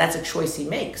king, and that's a choice he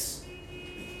makes.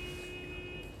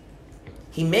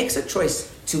 He makes a choice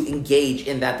to engage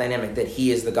in that dynamic that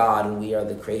he is the God and we are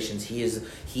the creations. He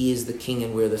is the king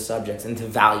and we're the subjects, and to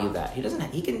value that. He doesn't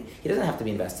have to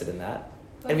be invested in that.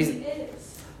 But he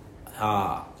is.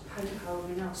 How do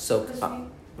we know? So,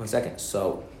 1 second.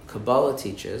 So, Kabbalah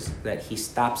teaches that he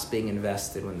stops being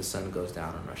invested when the sun goes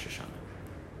down on Rosh Hashanah.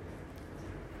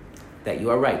 That you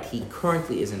are right. He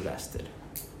currently is invested.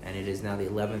 And it is now the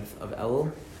 11th of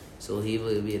Elul. So he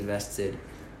will be invested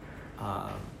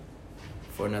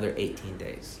for another 18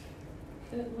 days.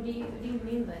 What do you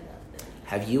mean by that then?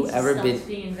 Have you He ever stops been...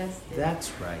 being invested.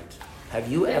 That's right. Have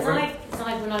you But ever... It's not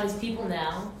like we're not his people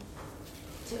now.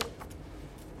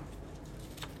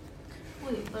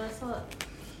 Wait, but I thought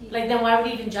Then why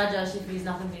would he even judge us if he's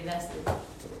not going to be invested?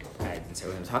 I didn't say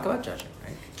we're going to talk about judging,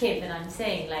 right? Okay, but I'm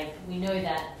saying, we know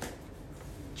that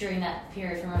during that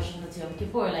period from Rosh Hashanah to Yom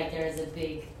Kippur, there is a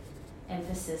big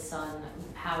emphasis on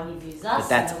how he views us. But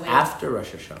that's and the way after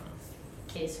Rosh Hashanah.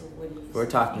 Okay, so what do you... We're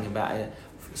talking about it.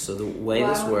 So the way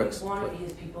this works... Why would he want to be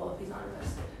his people if he's not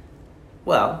invested?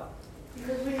 Well,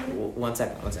 one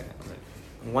second.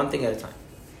 One thing at a time.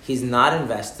 He's not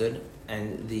invested,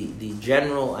 and the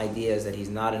general idea is that he's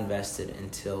not invested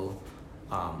until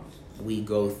we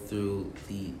go through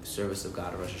the service of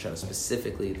God of Rosh Hashanah,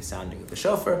 specifically the sounding of the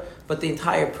shofar. But the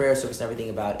entire prayer service and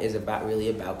everything is really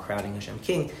about crowning Hashem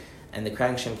King, and the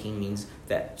crowning Hashem King means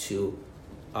that to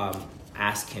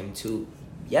ask him to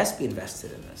be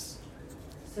invested in this.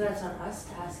 So that's on us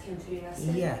to ask him to be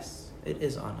invested? Yes, it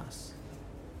is on us.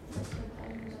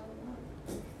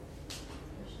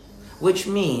 Which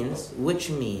means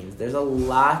there's a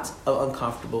lot of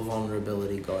uncomfortable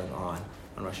vulnerability going on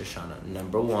Rosh Hashanah.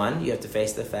 Number one, you have to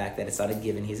face the fact that it's not a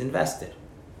given he's invested.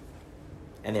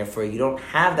 And therefore, you don't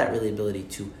have that really ability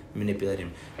to manipulate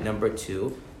him. Number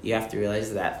two, you have to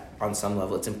realize that on some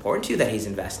level it's important to you that he's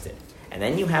invested. And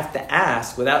then you have to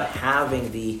ask without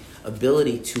having the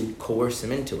ability to coerce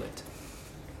him into it.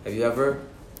 Have you ever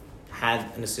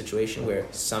had in a situation where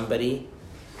somebody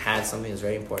had something that's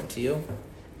very important to you,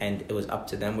 and it was up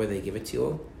to them whether they give it to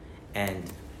you, and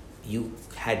you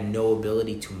had no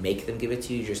ability to make them give it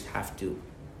to you, you just have to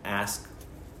ask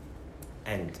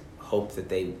and hope that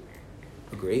they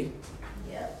agree?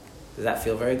 Yep. Does that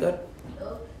feel very good?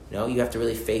 Nope. No? You have to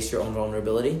really face your own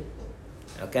vulnerability?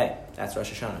 Okay, that's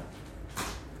Rosh Hashanah.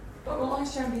 But won't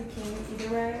Hashem be king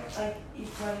either way,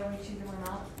 whether we choose him or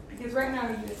not? Because right now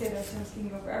you would say that Hashem's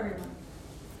king over everyone.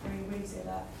 When you say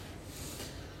that?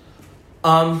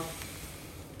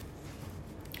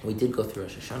 We did go through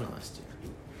Rosh Hashanah last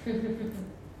year.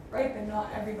 Right, but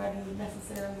not everybody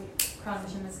necessarily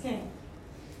crowns Hashem as king.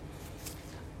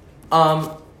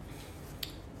 I'm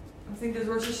saying, does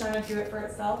Rosh Hashanah do it for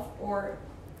itself, or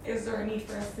is there a need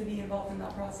for us to be involved in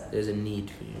that process? There's a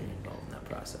need for you to be involved in that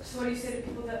process. So what do you say to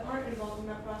people that aren't involved in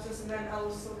that process, and then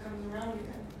Allah still comes around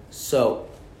again? So,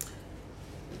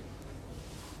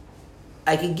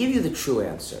 I can give you the true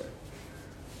answer.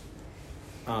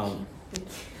 Or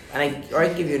I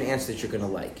can give you an answer that you're going to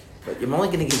like. But I'm only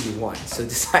going to give you one, so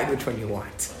decide which one you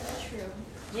want. True.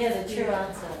 Yeah, the true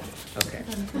answer. Okay.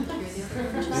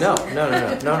 No.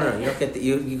 You don't get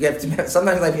you get to.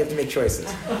 Sometimes in life you have to make choices.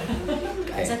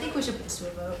 Guys, I think we should put this to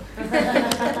a vote.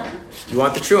 You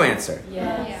want the true answer?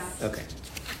 Yes. Yeah. Okay.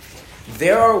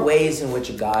 There are ways in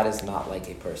which God is not like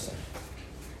a person.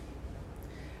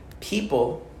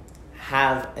 People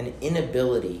have an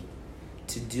inability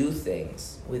to do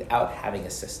things without having a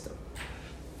system.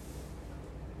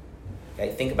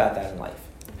 Okay, think about that in life.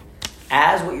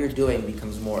 as what you're doing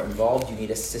becomes more involved, you need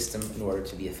a system in order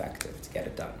to be effective, to get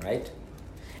it done, right?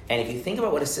 And if you think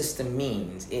about what a system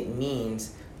means, it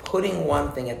means putting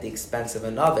one thing at the expense of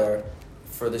another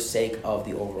for the sake of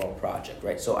the overall project,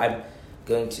 right? So I'm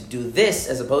going to do this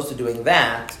as opposed to doing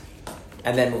that,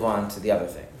 and then move on to the other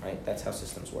thing, right? That's how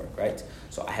systems work, right?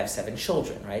 So I have 7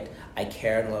 children, right? I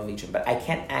care and love each of them, but I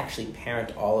can't actually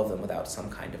parent all of them without some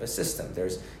kind of a system.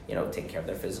 There's, taking care of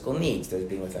their physical needs. There's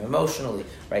being with them emotionally,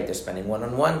 right? They're spending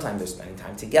one-on-one time. They're spending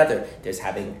time together. There's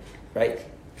having, right?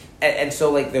 And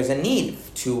so, there's a need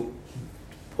to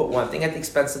put one thing at the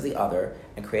expense of the other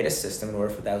and create a system in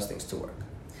order for those things to work.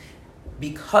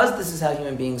 Because this is how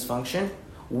human beings function,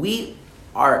 we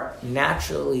are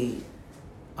naturally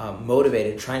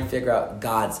motivated to try and figure out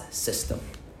God's system.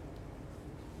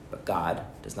 But God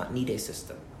does not need a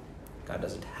system. God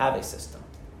doesn't have a system.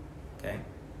 Okay?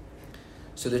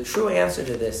 So the true answer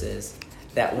to this is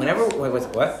that whenever... what?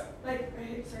 Sorry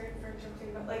for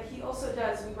jumping, but he also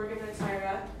does, we were given a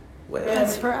Torah.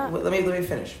 Let me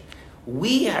finish.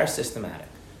 We are systematic.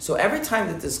 So every time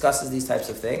that discusses these types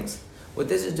of things, what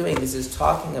this is doing, this is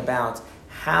talking about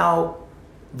how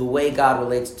the way God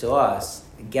relates to us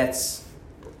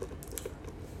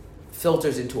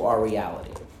filters into our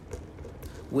reality,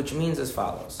 which means as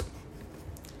follows.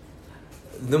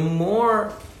 The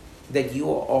more that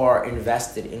you are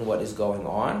invested in what is going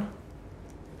on,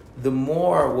 the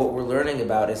more what we're learning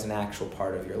about is an actual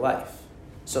part of your life.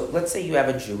 So let's say you have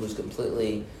a Jew who's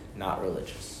completely not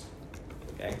religious,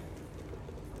 okay?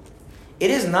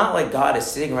 It is not like God is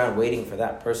sitting around waiting for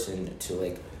that person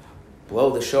to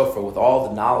blow the shofar with all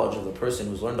the knowledge of the person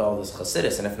who's learned all this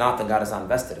chassidus, and if not, then God is not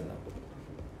invested in them.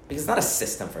 Because it's not a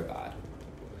system for God.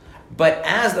 But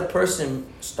as the person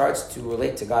starts to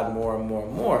relate to God more and more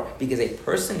and more, because a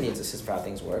person needs a system for how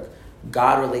things work,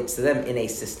 God relates to them in a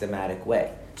systematic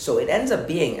way. So it ends up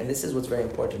being, and this is what's very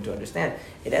important to understand,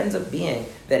 it ends up being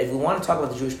that if we want to talk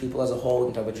about the Jewish people as a whole, we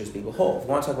can talk about Jewish people as a whole. If we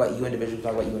want to talk about you individually, we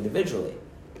can talk about you individually.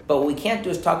 But what we can't do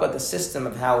is talk about the system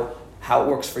of how it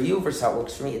works for you versus how it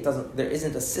works for me. There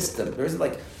isn't a system. There isn't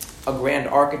a grand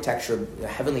architecture, a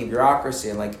heavenly bureaucracy,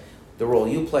 and the role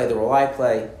you play, the role I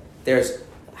play. There's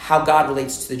how God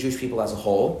relates to the Jewish people as a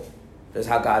whole. There's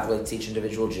how God relates to each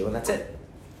individual Jew, and that's it.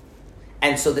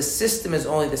 And so the system is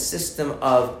only the system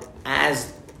of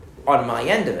as on my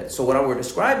end of it. So what we're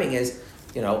describing is,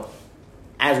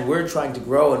 as we're trying to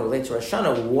grow and relate to Rosh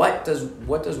Hashanah, what does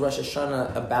Rosh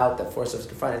Hashanah about that forces us to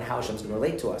confront and how Hashem's going to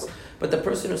relate to us? But the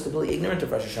person who's completely ignorant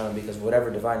of Rosh Hashanah because of whatever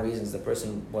divine reasons the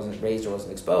person wasn't raised or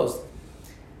wasn't exposed,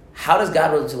 how does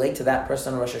God relate to that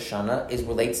person on Rosh Hashanah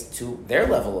relates to their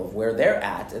level of where they're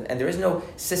at. And there is no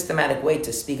systematic way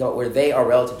to speak about where they are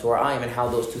relative to where I am and how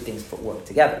those two things work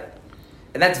together.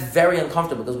 And that's very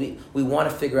uncomfortable because we want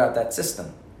to figure out that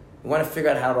system. We want to figure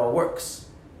out how it all works.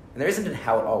 And there isn't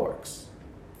how it all works.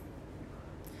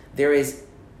 There is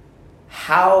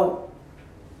how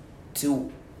does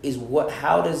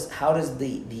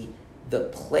the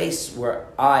place where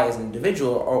I as an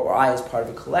individual or I as part of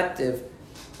a collective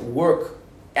work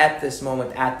at this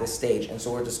moment, at this stage. And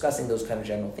so we're discussing those kind of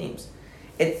general themes.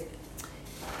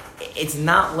 It's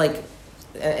not like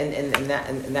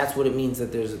and that's what it means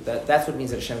that that's what it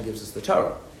means that Hashem gives us the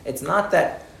Torah. It's not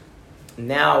that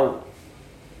now,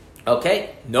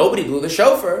 okay, nobody blew the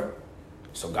shofar,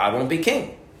 so God won't be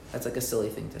king. That's a silly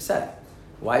thing to say.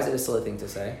 Why is it a silly thing to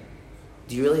say?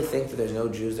 Do you really think that there's no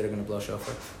Jews that are going to blow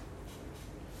shofar?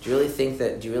 Do you really think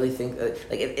that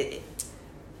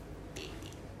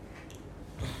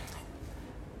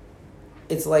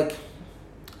it's like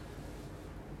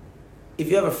if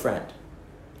you have a friend,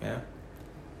 yeah,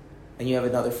 and you have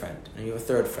another friend, and you have a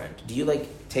third friend, do you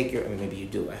take your, maybe you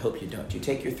do, I hope you don't, you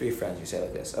take your 3 friends, you say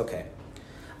like this, okay,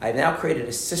 I've now created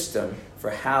a system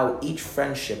for how each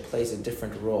friendship plays a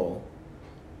different role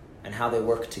and how they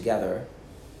work together,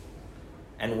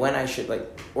 and when I should,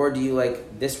 or do you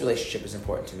this relationship is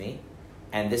important to me,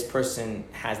 and this person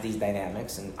has these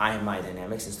dynamics, and I have my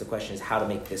dynamics, and so the question is how to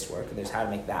make this work, and there's how to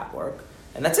make that work,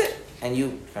 and that's it. And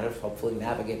you kind of hopefully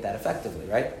navigate that effectively,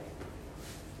 right?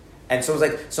 And so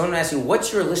it's someone asks you,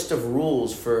 what's your list of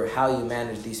rules for how you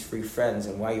manage these 3 friends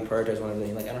and why you prioritize one of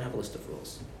them? I don't have a list of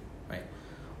rules, right?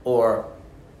 Or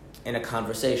in a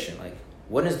conversation,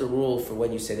 what is the rule for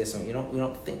when you say this? We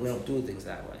don't do things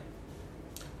that way.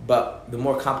 But the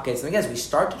more complicated something is, we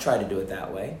start to try to do it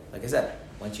that way. Like I said,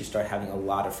 once you start having a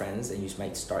lot of friends, and you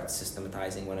might start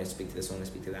systematizing when I speak to this one, I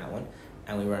speak to that one,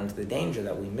 and we run into the danger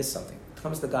that we miss something. When it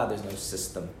comes to God, there's no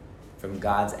system. From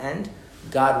God's end,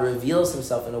 God reveals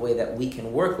himself in a way that we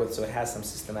can work with, so it has some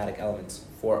systematic elements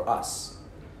for us.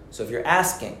 So if you're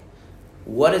asking,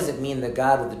 what does it mean that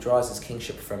God withdraws his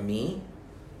kingship from me?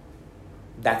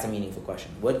 That's a meaningful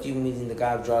question. What do you mean that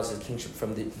God withdraws his kingship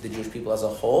from the Jewish people as a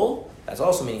whole? That's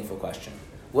also a meaningful question.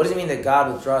 What does it mean that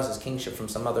God withdraws his kingship from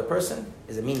some other person?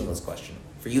 Is a meaningless question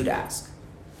for you to ask.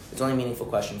 It's only a meaningful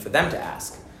question for them to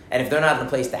ask. And if they're not in a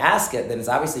place to ask it, then it's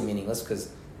obviously meaningless, because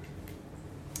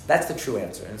that's the true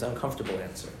answer, and it's an uncomfortable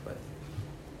answer. But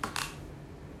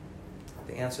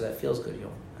the answer that feels good,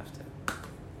 you'll have to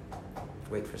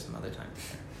wait for some other time.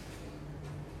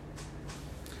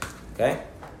 Okay?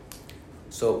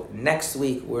 So next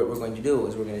week, what we're going to do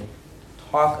is we're going to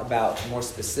talk about more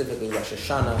specifically Rosh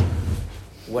Hashanah.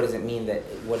 What does it mean that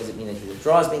he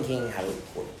withdraws being king? How do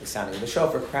we sounding the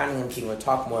shofar, crowning him king? We'll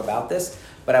talk more about this.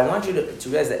 But I want you to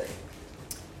realize that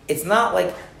it's not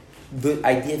like the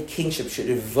idea of kingship should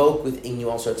evoke within you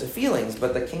all sorts of feelings,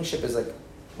 but the kingship is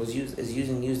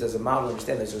used as a model.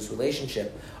 Understand there's this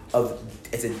relationship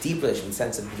it's a deep relationship in the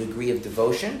sense of the degree of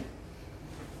devotion.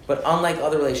 But unlike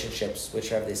other relationships, which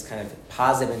have this kind of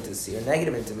positive intimacy or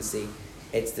negative intimacy,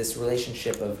 it's this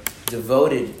relationship of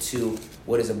devoted to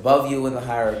what is above you in the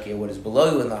hierarchy or what is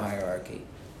below you in the hierarchy.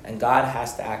 And God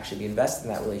has to actually be invested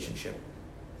in that relationship.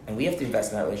 And we have to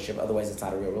invest in that relationship, otherwise it's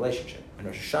not a real relationship. And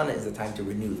Rosh Hashanah is the time to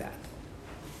renew that.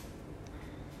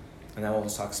 And then we'll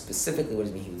talk specifically what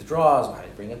does it mean he withdraws, how do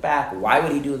you bring it back, why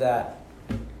would he do that?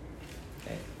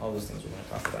 Okay, all those things we're going to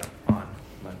talk about.